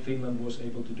why Finland was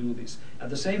able to do this. At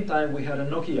the same time, we had a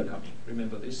Nokia coming,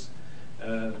 remember this?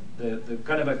 The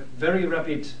kind of a very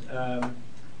rapid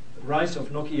rise of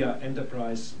Nokia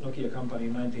enterprise, Nokia company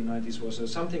in the 1990s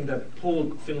was something that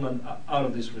pulled Finland out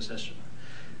of this recession.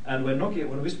 And when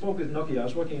we spoke with Nokia, I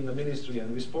was working in the ministry,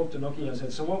 and we spoke to Nokia and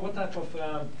said, so what type of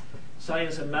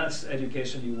science and maths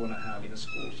education you want to have in the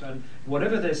schools? And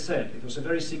whatever they said, it was a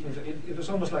very significant, it was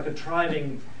almost like a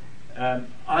driving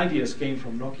ideas came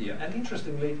from Nokia. And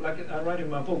interestingly, like I write in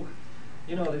my book,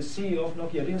 the CEO of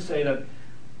Nokia didn't say that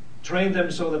train them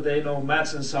so that they know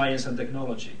maths and science and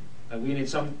technology. We need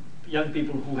some young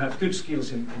people who have good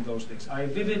skills in those things. I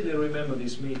vividly remember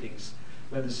these meetings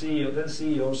when the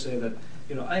CEO said that,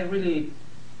 I really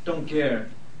don't care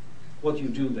what you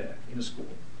do there in a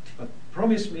school, but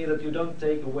promise me that you don't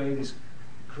take away this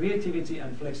creativity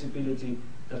and flexibility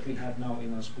that we have now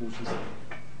in our school system.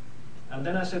 And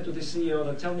then I said to the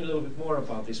CEO, tell me a little bit more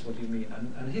about this, what you mean.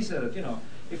 And he said that,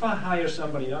 if I hire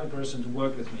somebody, a young person, to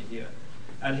work with me here,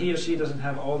 and he or she doesn't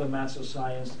have all the maths or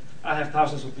science, I have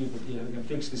thousands of people here who can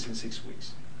fix this in 6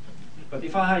 weeks. But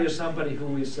if I hire somebody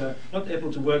who is not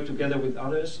able to work together with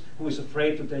others, who is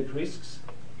afraid to take risks,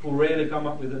 who rarely come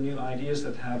up with the new ideas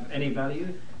that have any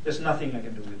value, there's nothing I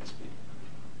can do with these people.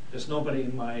 There's nobody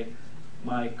in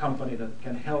my company that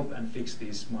can help and fix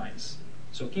these minds.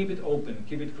 So keep it open,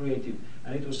 keep it creative.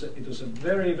 And it was a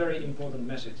very, very important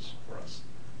message for us,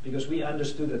 because we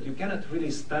understood that you cannot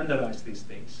really standardize these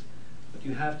things, but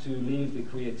you have to leave the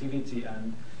creativity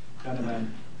and kind of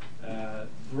a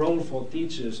role for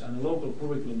teachers and a local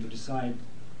curriculum to decide,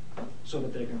 so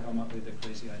that they can come up with the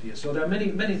crazy ideas. So there are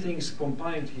many things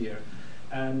combined here,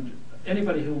 and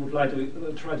anybody who would like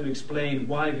to try to explain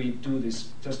why we do this,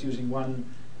 just using one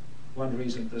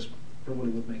reason, this probably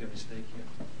would make a mistake here.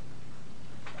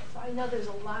 So I know there's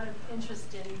a lot of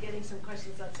interest in getting some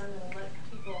questions out, so I'm going to let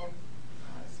people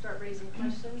start raising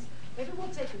questions. Maybe we'll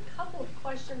take a couple of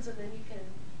questions and then you can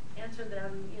answer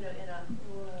them, in a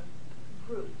little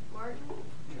group. Martin?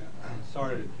 Yeah, I'm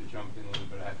sorry to jump in a little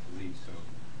bit. I have to leave, so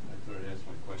I thought I'd ask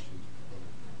my questions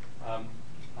before.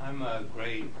 I'm a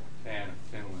great fan of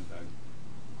Finland.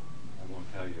 I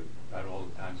won't tell you about all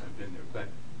the times I've been there, but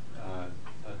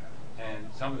and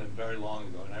some of them very long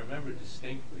ago. And I remember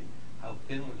distinctly how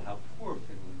poor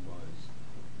Finland was.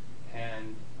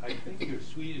 And I think your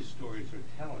Swedish stories are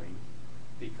telling,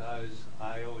 because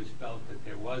I always felt that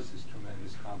there was this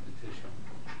tremendous competition.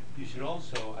 You should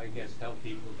also, I guess, tell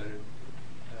people that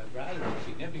a rather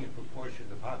significant proportion of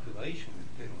the population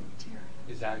in Finland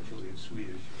is actually of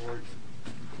Swedish origin.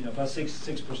 Yeah, about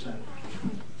 6%.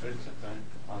 But it's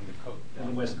on the coast. On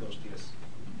the west coast, yes.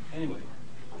 Anyway,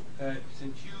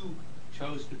 since you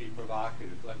chose to be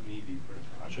provocative, let me be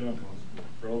provocative.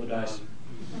 Sure. Roll the dice.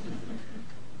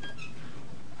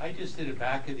 I just did a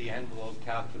back-of-the-envelope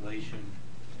calculation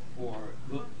for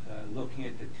looking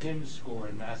at the TIMSS score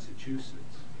in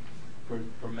Massachusetts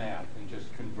for math and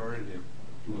just converted it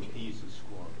to a PISA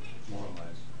score, more or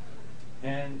less.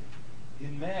 And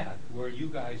in math, where you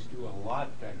guys do a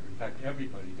lot better, in fact,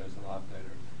 everybody does a lot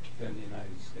better than the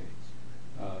United States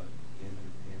in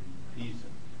PISA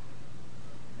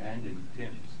and in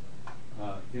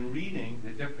TIMSS. In reading,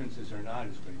 the differences are not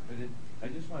as great, but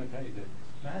I just want to tell you that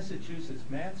Massachusetts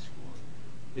math score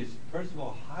is, first of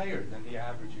all, higher than the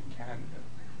average in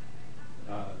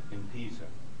Canada in PISA,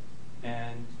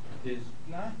 and is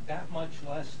not that much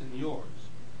less than yours.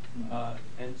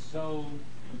 And so,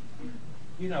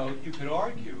 you could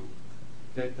argue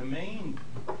that the main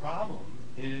problem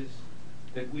is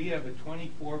that we have a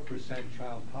 24%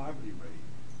 child poverty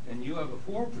rate, and you have a 4%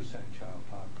 child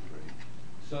poverty rate.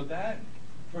 So that,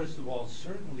 first of all,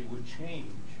 certainly would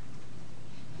change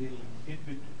the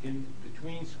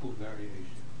in-between school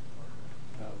variation,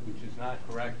 which is not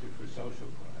corrected for social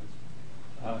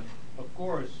class. Of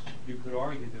course, you could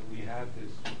argue that we have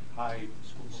this high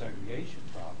school segregation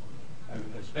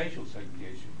problem, a spatial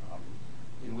segregation problem,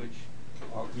 in which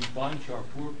we bunch our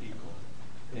poor people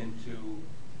into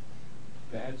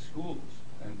bad schools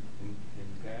and in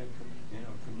bad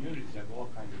communities that have all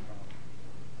kinds of problems.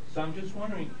 So I'm just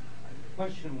wondering,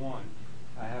 question one,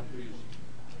 I have for you.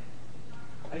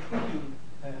 I think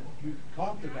you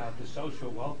talked about the social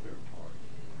welfare part,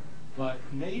 but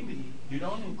maybe you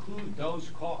don't include those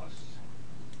costs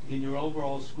in your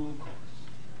overall school costs.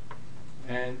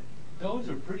 And those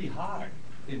are pretty high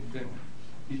in Finland.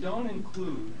 You don't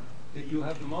include that you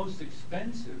have the most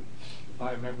expensive, if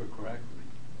I remember correctly,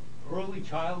 early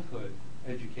childhood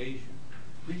education,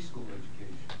 preschool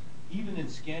education. Even in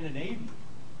Scandinavia,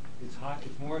 it's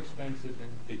more expensive than,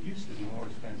 it used to be more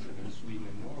expensive than Sweden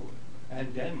and Norway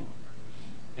and Denmark.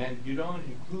 And you don't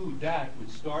include that, which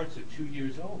starts at 2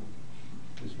 years old,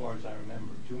 as far as I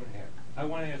remember, 2.5. I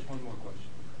want to ask one more question.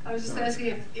 I was just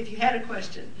asking if you had a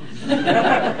question. I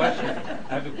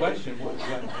have a question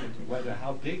whether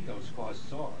how big those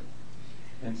costs are.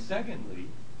 And secondly,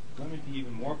 let me be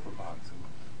even more provocative.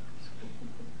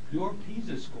 Your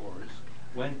PISA scores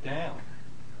went down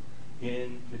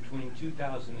in between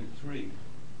 2003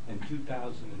 and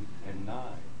 2009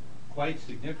 quite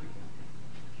significantly,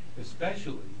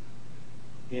 especially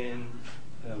in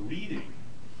reading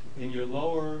in your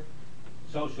lower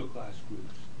social class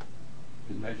groups,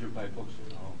 as measured by books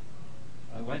at home.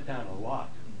 I went down a lot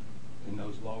in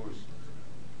those lowers.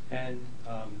 And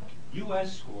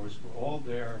U.S. scores for all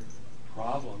their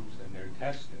problems and their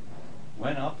testing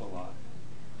went up a lot,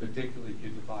 particularly if you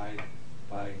divide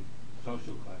by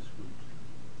social class groups.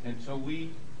 And so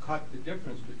we cut the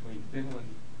difference between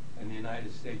Finland and the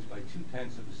United States by 0.2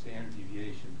 of a standard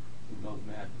deviation in both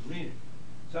math and reading.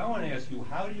 So I want to ask you,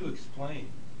 how do you explain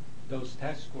those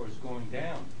test scores going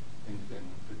down in Finland,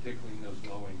 particularly in those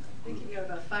low-income I think groups? you got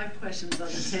about 5 questions on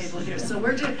the table here. So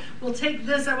we'll take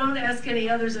this. I won't ask any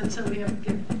others until we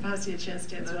give Pasi a chance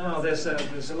to answer. No, there's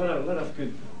a lot of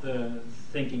good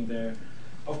thinking there.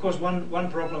 Of course, one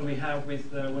problem we have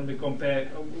with when we compare,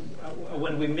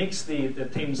 when we mix the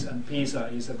TIMSS and PISA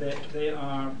is that they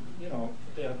are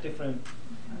different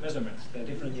measurements. They're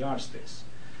different yardsticks.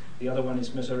 The other one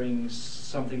is measuring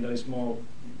something that is more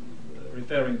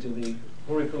referring to the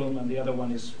curriculum, and the other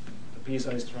one is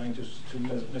PISA is trying to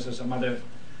measure some other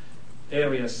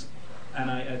areas.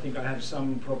 And I think I have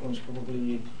some problems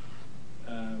probably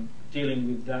dealing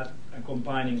with that and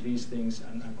combining these things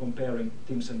and comparing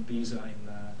TIMSS and PISA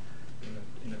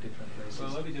in a different places.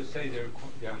 Well, let me just say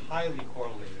they're highly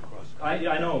correlated across countries.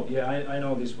 I know, yeah, I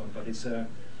know this one, but it's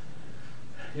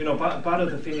you know, part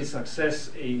of the Finnish success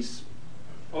is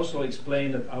also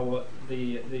explained that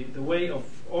the way of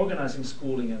organizing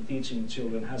schooling and teaching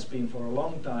children has been for a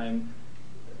long time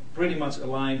pretty much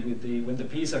aligned with when the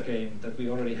PISA came, that we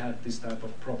already had this type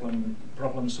of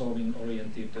problem solving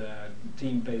oriented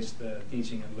team-based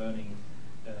teaching and learning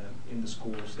in the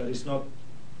schools. That is not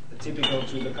typical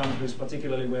to the countries,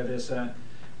 particularly where there's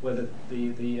where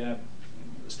the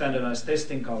standardized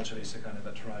testing culture is a kind of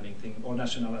a thriving thing, or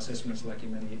national assessments like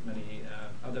in many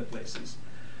other places.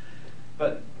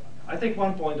 But I think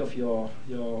one point of your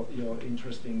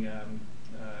interesting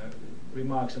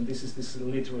remarks, and this is this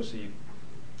literacy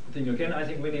thing again. I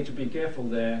think we need to be careful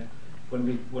there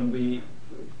when we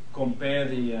compare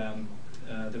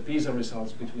the PISA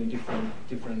results between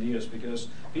different years, because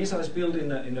PISA is built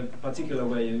in a particular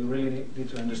way. You really need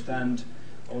to understand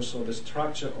also the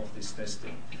structure of this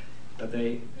testing. That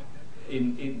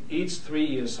in each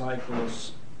 3-year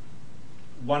cycles,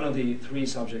 one of the 3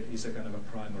 subjects is a kind of a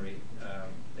primary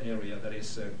area that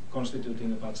is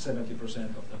constituting about 70%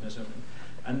 of the measurement.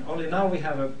 And only now we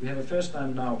have a first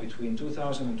time now between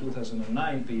 2000 and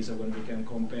 2009 PISA when we can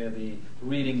compare the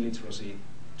reading literacy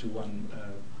to one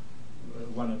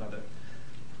another.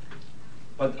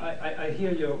 But I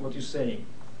hear what you're saying,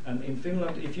 and in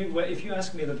Finland, if you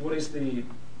ask me that what is the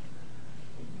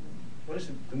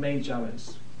main challenge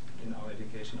in our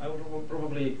education, I would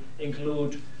probably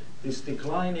include this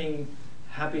declining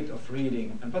habit of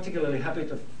reading, and particularly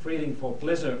habit of reading for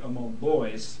pleasure among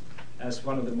boys, as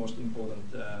one of the most important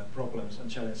problems and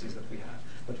challenges that we have.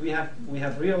 But we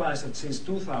have realized that since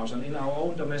 2000, in our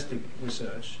own domestic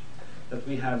research, that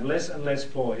we have less and less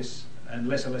boys and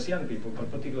less young people,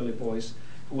 but particularly boys,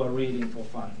 who are reading for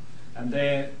fun, and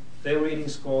their reading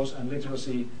scores and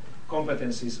literacy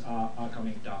competencies are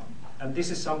coming down. And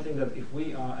this is something that if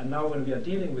we are, and now when we are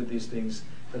dealing with these things,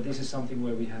 that this is something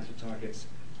where we have to target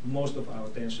most of our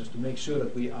attentions to make sure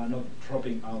that we are not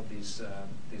dropping out these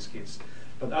kids.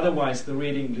 But otherwise, the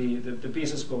reading, the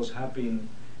PISA scores have been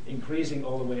increasing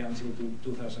all the way until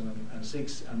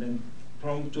 2006, and then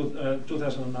from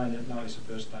 2009 and now is the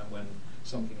first time when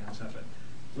something has happened.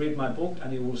 Read my book,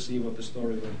 and you will see what the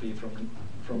story will be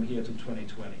from here to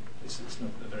 2020. It's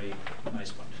not a very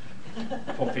nice one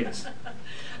for Finns.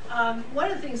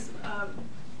 One of the things,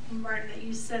 Martin, that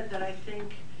you said that I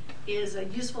think is a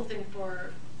useful thing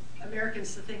for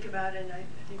Americans to think about, and I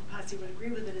think Pasi would agree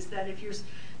with it, is that if you're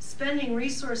spending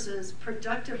resources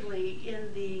productively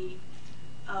in the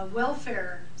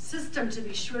welfare system to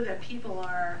be sure that people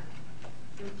are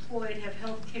employed, have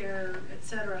health care,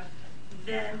 etc.,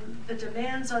 then the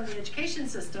demands on the education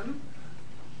system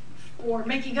or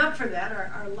making up for that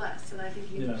are less. And I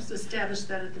think you established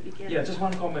that at the beginning. Yeah, just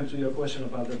one comment to your question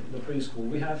about the preschool.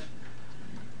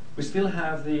 We still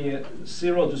have the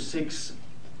 0 to 6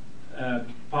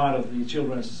 part of the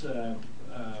children's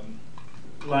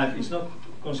life is not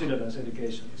considered as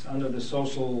education. It's under the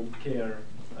social care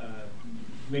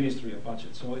ministry of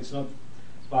budget, so it's not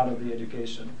part of the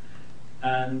education.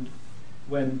 And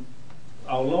when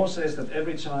our law says that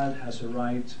every child has a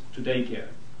right to daycare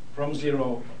from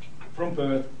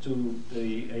birth to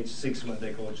the age 6 when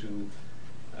they go to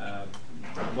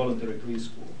voluntary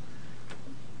preschool,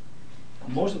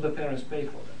 most of the parents pay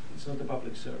for that. It's not a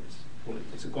public service fully.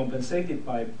 It's compensated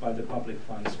by the public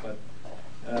funds, but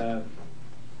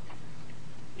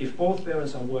if both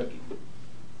parents are working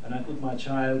and I put my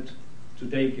child to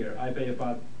daycare, I pay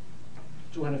about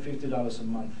 $250 a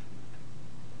month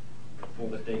for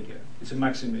the daycare. It's a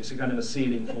maximum, it's a kind of a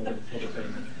ceiling for the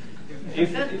payment.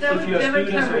 If you're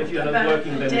students or if you're not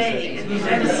working, then in the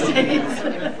United States.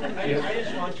 I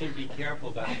just want you to be careful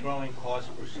about throwing cost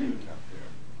per student up there.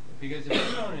 Because if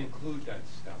you don't include that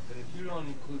stuff, and if you don't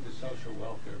include the social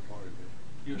welfare part of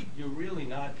it, you're really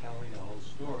not telling the whole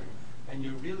story. And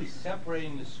you're really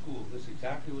separating the school. This is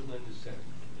exactly what Linda said.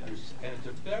 And it's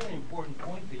a very important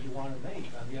point that you want to make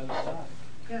on the other side.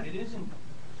 Yeah. It isn't...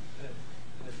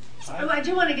 I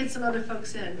do want to get some other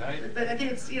folks in, right. But I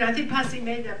think it's, I think Pasi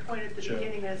made that point at the Sure.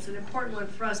 beginning, and it's an important one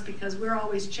for us because we're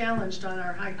always challenged on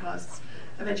our high costs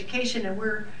of education, and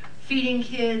we're feeding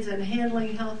kids and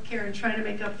handling health care and trying to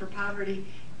make up for poverty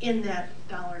in that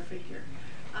dollar figure.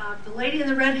 The lady in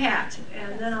the red hat,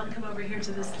 and then I'll come over here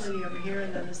to this lady over here,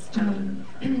 and then this gentleman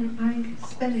in the front. I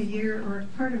spent a year, or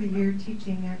part of a year,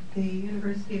 teaching at the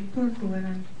University of Turku, and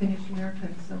I'm Finnish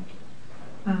American, so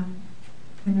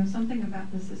I know something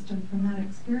about the system from that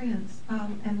experience.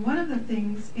 And one of the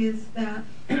things is that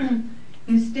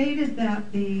you stated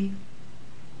that the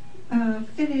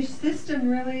Finnish system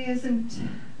really isn't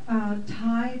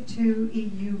tied to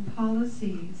EU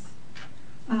policies.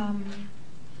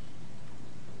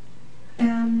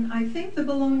 And I think the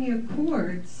Bologna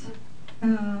Accords,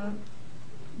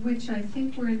 which I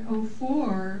think were in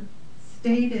 '04,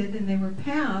 stated, and they were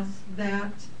passed,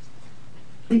 that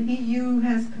the EU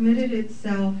has committed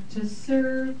itself to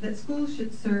serve, that schools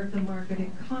should serve the market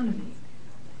economy,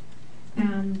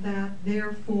 and that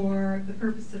therefore the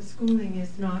purpose of schooling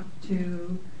is not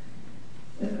to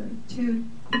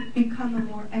become a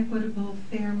more equitable,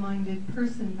 fair-minded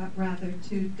person, but rather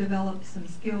to develop some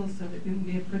skills so that you can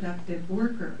be a productive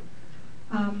worker.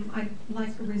 I'd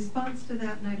like a response to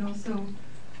that, and I'd also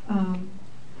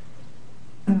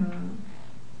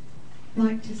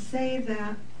like to say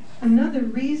that another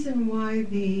reason why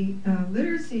the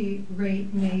literacy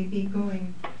rate may be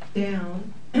going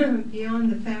down,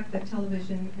 beyond the fact that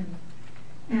television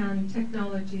and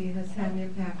technology has had an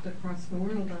impact across the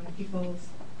world on people's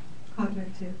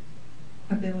cognitive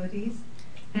abilities,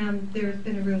 and there's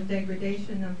been a real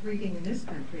degradation of reading in this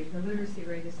country, the literacy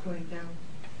rate is going down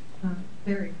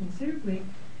very considerably,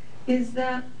 is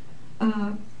that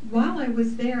while I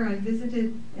was there, I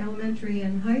visited elementary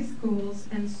and high schools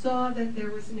and saw that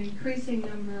there was an increasing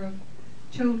number of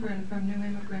children from new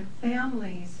immigrant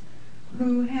families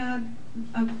who had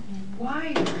a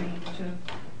wide range of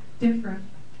different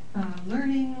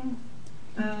learning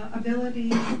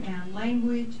abilities and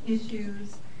language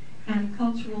issues and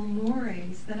cultural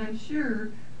mores that I'm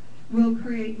sure will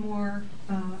create more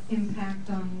impact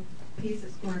on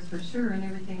PISA scores for sure and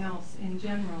everything else in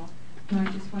general. And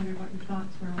I just wondered what your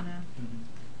thoughts were on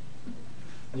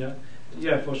that.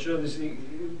 Yeah, for sure. This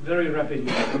very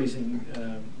rapidly increasing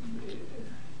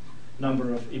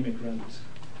number of immigrant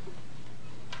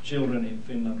children in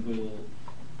Finland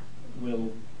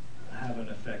will have an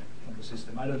effect on the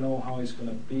system. I don't know how it's going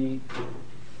to be.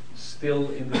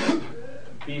 Still, in the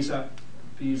PISA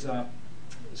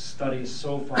studies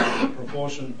so far, the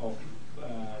proportion of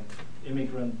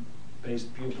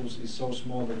immigrant-based pupils is so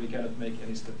small that we cannot make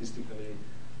any statistically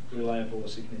reliable or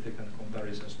significant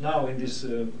comparisons. Now, in this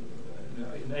in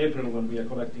April, when we are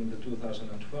collecting the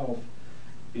 2012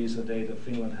 PISA data,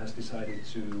 Finland has decided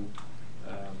to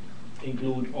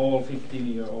include all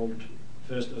 15-year-old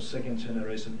first or second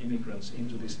generation immigrants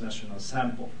into this national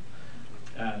sample,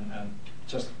 and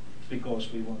just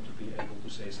because we want to be able to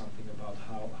say something about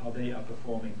how they are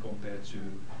performing compared to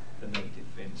the native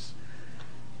Finns.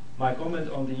 My comment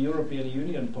on the European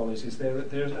Union policies,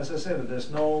 there's, as I said,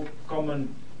 there's no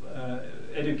common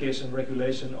education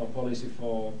regulation or policy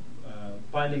for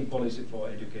binding policy for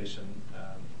education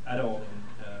at all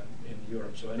in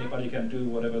Europe. So anybody can do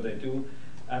whatever they do.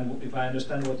 And if I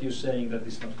understand what you're saying, that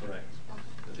is not correct.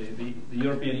 The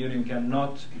European Union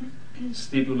cannot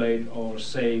stipulate or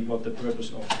say what the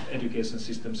purpose of education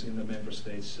systems in the member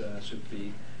states should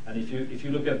be. And if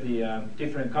you look at the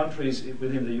different countries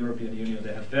within the European Union,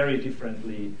 they have very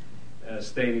differently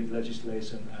stated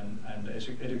legislation and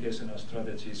educational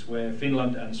strategies, where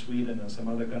Finland and Sweden and some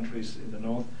other countries in the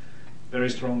north very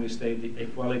strongly state the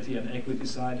equality and equity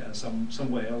side, and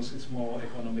somewhere else it's more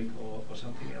economic or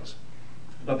something else.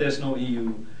 But there's no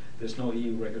EU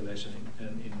regulation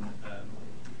in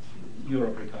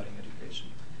Europe regarding education.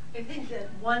 I think that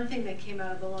one thing that came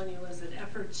out of Bologna was an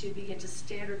effort to begin to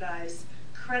standardize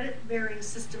credit-bearing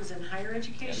systems in higher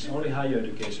education. It's only higher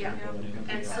education. Yeah.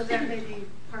 And so that may be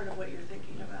part of what you're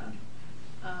thinking about.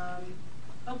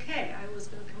 Okay, I was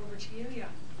going to come over to you. Yeah.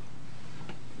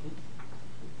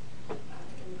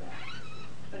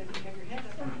 But if you have your hand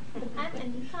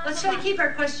up. Let's try to keep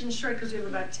our questions short because we have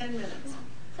about 10 minutes.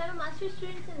 So I'm a master's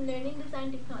student in Learning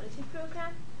Design Technology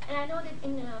program, and I know that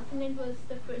Finland was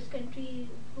the first country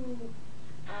who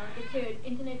declared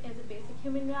internet as a basic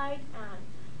human right, and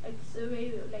it's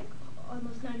very, like,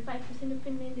 almost 95% of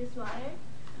Finland is wired.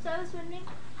 So I was wondering,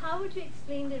 how would you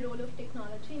explain the role of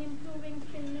technology in improving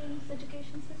Finland's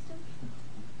education system?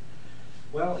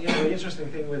 Well, the interesting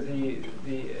thing with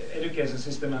the education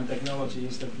system and technology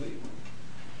is that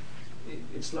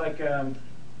it's like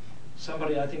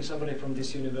I think somebody from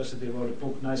this university wrote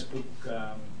a nice book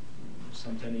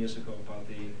some 10 years ago about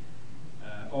the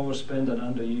overspent and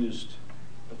underused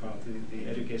about the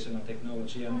education and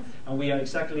technology, and we are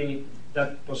exactly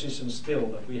that position still,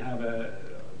 that we have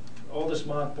all the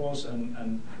smartphones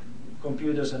and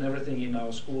computers and everything in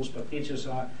our schools, but teachers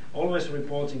are always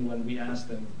reporting when we ask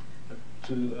them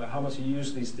to how much you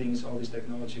use these things, all this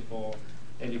technology for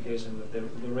education, that the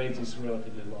rate is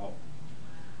relatively low,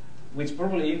 which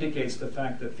probably indicates the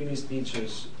fact that Finnish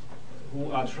teachers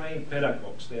who are trained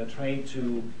pedagogues, they are trained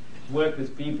to work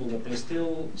with people, that they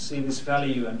still see this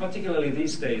value, and particularly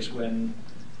these days when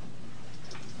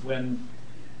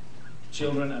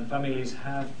children and families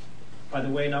have, by the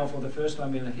way, now for the first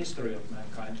time in the history of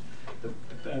mankind,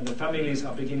 the families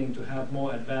are beginning to have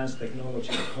more advanced technology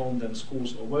at home than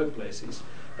schools or workplaces,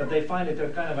 but they find it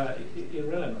kind of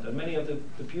irrelevant. And many of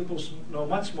the pupils know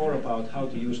much more about how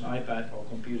to use iPad or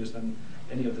computers than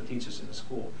any of the teachers in the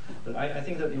school. But I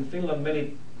think that in Finland,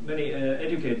 many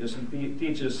educators and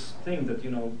teachers think that,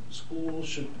 you know, school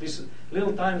should, this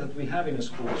little time that we have in a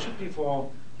school should be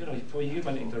for, you know, for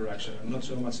human interaction and not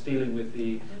so much dealing with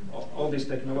all these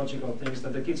technological things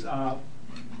that the kids are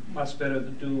much better to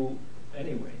do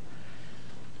anyway.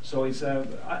 So it's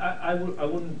I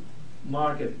wouldn't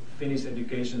market Finnish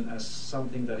education as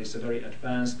something that is very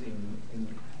advanced in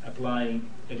applying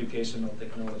educational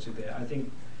technology there. I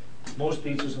think most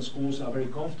teachers and schools are very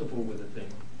comfortable with the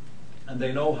thing, and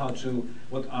they know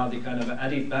what are the kind of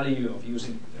added value of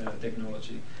using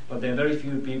technology. But there are very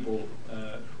few people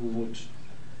who would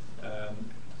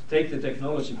take the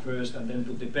technology first and then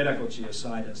put the pedagogy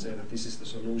aside and say that this is the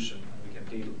solution and we can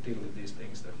deal with these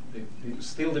things. That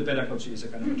still the pedagogy is a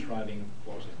kind of a driving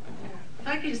force. If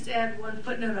I could just add one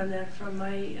footnote on that from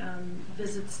my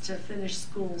visits to Finnish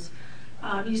schools.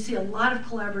 You see a lot of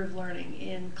collaborative learning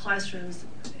in classrooms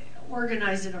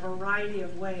organized in a variety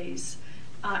of ways,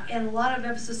 and a lot of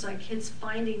emphasis on kids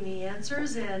finding the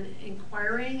answers and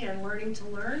inquiring and learning to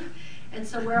learn. And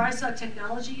so where I saw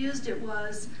technology used, it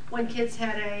was when kids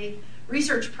had a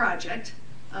research project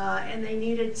and they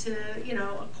needed to, you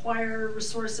know, acquire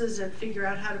resources and figure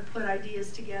out how to put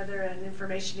ideas together and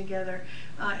information together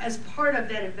as part of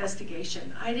that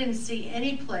investigation. I didn't see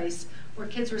any place where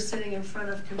kids were sitting in front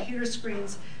of computer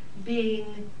screens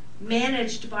being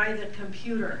managed by the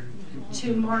computer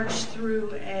to march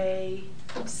through a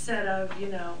set of, you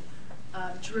know,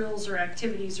 drills or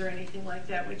activities or anything like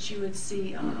that, which you would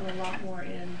see a lot more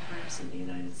perhaps in the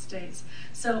United States.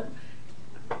 So,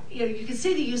 you know, you can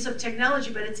see the use of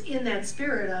technology, but it's in that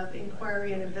spirit of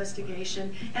inquiry and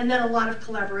investigation, and then a lot of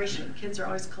collaboration. Kids are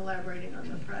always collaborating on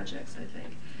the projects, I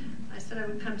think. I said I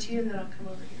would come to you, and then I'll come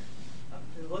over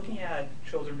here. Looking at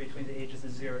children between the ages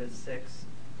of 0 to 6,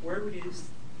 where do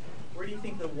you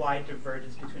think the wide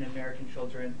divergence between American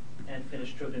children and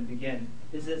Finnish children begin?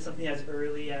 Is it something as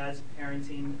early as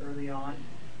parenting early on?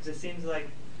 Because it seems like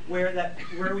where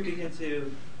we begin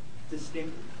to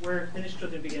where Finnish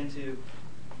children begin to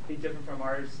be different from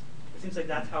ours, it seems like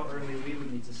that's how early we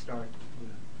would need to start. Yeah.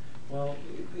 Well,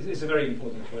 it's a very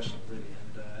important question, really,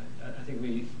 and I think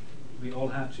we all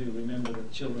have to remember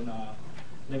that children are,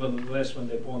 nevertheless, when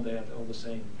they're born, they are all the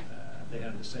same. They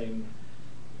have the same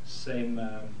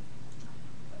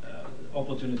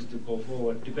opportunity to go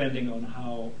forward, depending on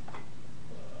how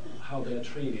they are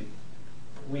treated.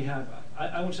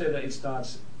 I would say that it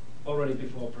starts already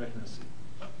before pregnancy.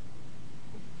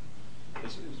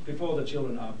 It's before the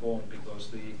children are born, because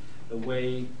the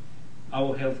way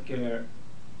our healthcare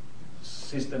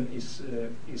system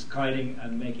is guiding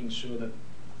and making sure that,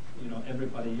 you know,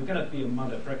 everybody, you cannot be a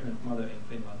pregnant mother in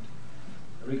Finland,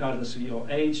 regardless of your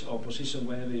age or position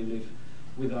wherever you live,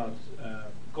 without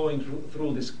going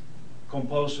through this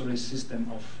compulsory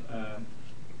system of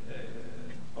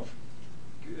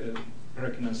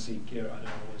pregnancy care. I don't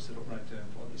know what is the right term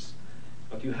for this,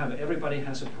 but everybody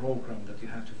has a program that you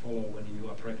have to follow when you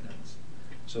are pregnant,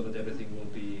 so that everything will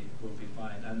be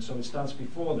fine. And so it starts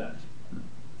before that.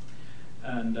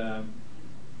 And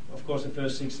of course, the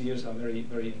first 6 years are very,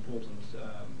 very important.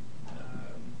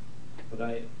 But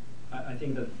I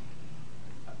think that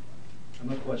I'm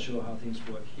not quite sure how things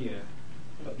work here,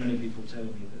 but many people tell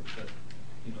me that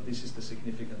you know, this is the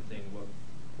significant thing.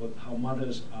 How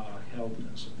mothers are helped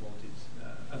and supported,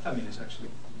 and families actually,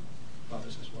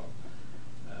 fathers as well,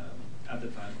 at the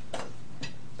time.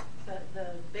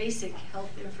 The basic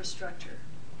health infrastructure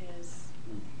is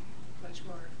much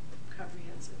more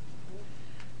comprehensive.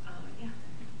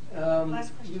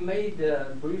 Last question. You made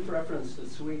a brief reference to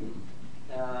Sweden.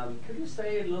 Could you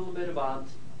say a little bit about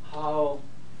how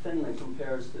Finland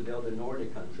compares to the other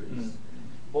Nordic countries,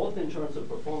 both in terms of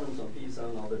performance on PISA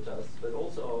and other tests, but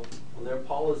also on their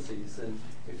policies? And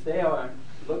if they are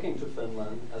looking to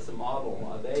Finland as a model,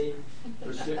 are they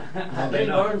have they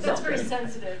learned something? That's very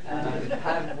sensitive.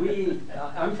 Have we?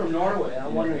 I'm from Norway.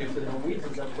 I'm wondering if the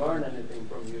Norwegians have learned anything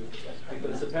from you,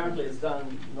 because apparently it's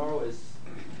done. Norway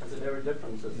has a very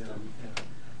different system. Yeah.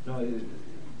 No,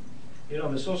 you know,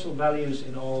 the social values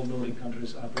in all Nordic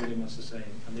countries are pretty much the same.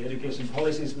 And the education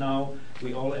policies now,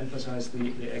 we all emphasize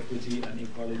the equity and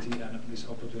equality and these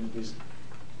opportunities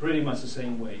pretty much the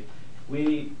same way.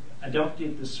 We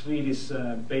adopted the Swedish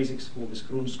basic school, this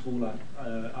grundskola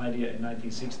idea in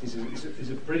 1960s.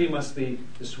 It's pretty much the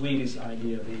Swedish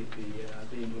idea,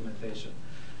 the implementation.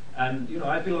 And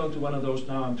I belong to one of those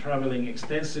now. I'm traveling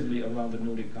extensively around the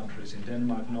Nordic countries in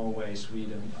Denmark, Norway,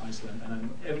 Sweden, Iceland,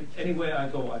 and anywhere I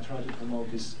go, I try to promote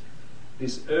this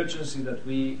urgency that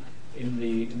we in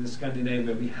the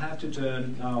Scandinavia, we have to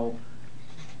turn now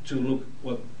to look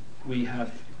what we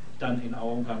have done in our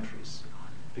own countries,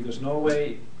 because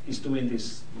Norway is doing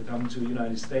this. You come to the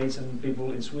United States, and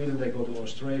people in Sweden, they go to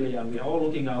Australia, and we are all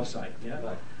looking outside. Yeah.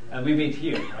 Right. And we meet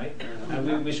here, right?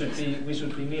 And we should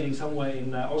be meeting somewhere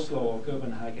in Oslo or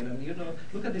Copenhagen. And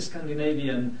look at this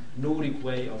Scandinavian Nordic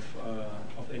way of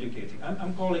educating.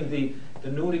 I'm calling the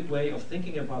Nordic way of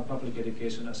thinking about public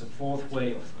education as a fourth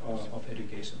way of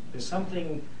education. There's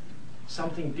something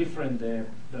different there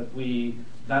that we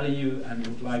value and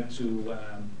would like to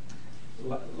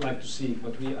see,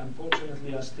 but we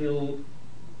unfortunately are still.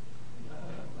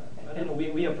 I don't know.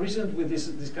 We are present with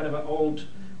this kind of an old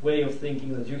way of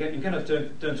thinking that you cannot turn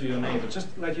to your neighbor,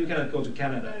 just like you cannot go to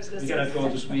Canada, you cannot go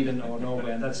to Sweden or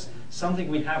Norway, and that's something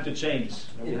we have to change.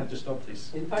 We have to stop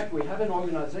this. In fact, we have an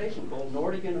organization called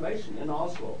Nordic Innovation in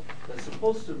Oslo that's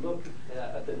supposed to look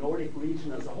at the Nordic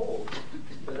region as a whole,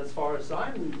 but as far as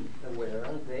I'm aware,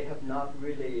 they have not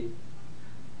really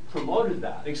promoted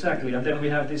that. Exactly, and then we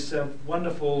have this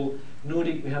wonderful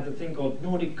Nordic, we have the thing called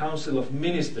Nordic Council of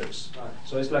Ministers. Right.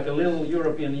 So it's like a little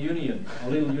European Union, a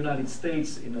little United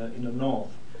States in the north,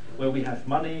 where we have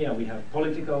money and we have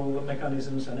political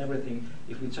mechanisms and everything.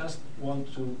 If we just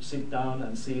want to sit down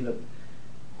and see that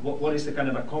what is the kind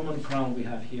of a common ground we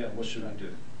have here, what should we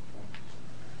do?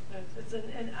 It's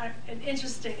an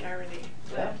interesting irony.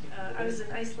 Yeah. I was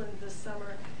in Iceland this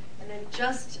summer, and then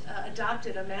just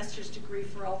adopted a master's degree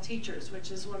for all teachers, which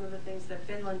is one of the things that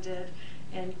Finland did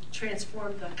and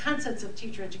transformed the concepts of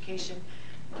teacher education.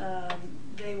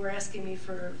 They were asking me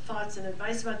for thoughts and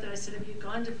advice about that. I said, have you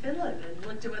gone to Finland and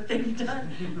looked at what they've done?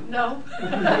 No.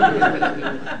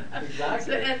 Exactly.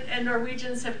 So, and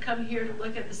Norwegians have come here to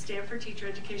look at the Stanford teacher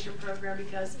education program,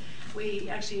 because we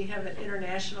actually have an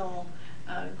international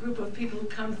group of people who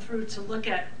come through to look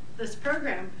at this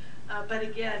program. But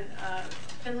again,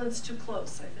 Finland's too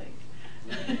close, I think.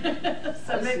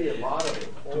 So I see a lot of it.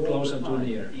 Too close and too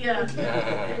near. Yeah.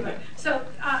 Anyway, so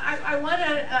I want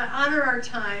to honor our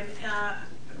time.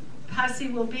 Pasi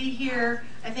will be here.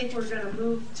 I think we're going to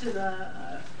move to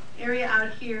the area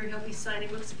out here. He'll be signing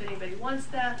books if anybody wants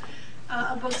that.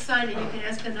 A book signed, and you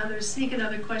can sneak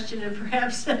another question in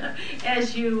perhaps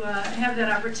as you have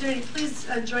that opportunity. Please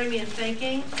join me in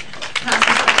thanking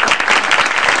Pasi.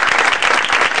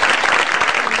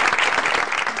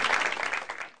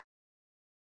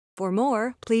 For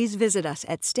more, please visit us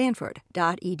at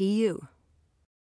stanford.edu.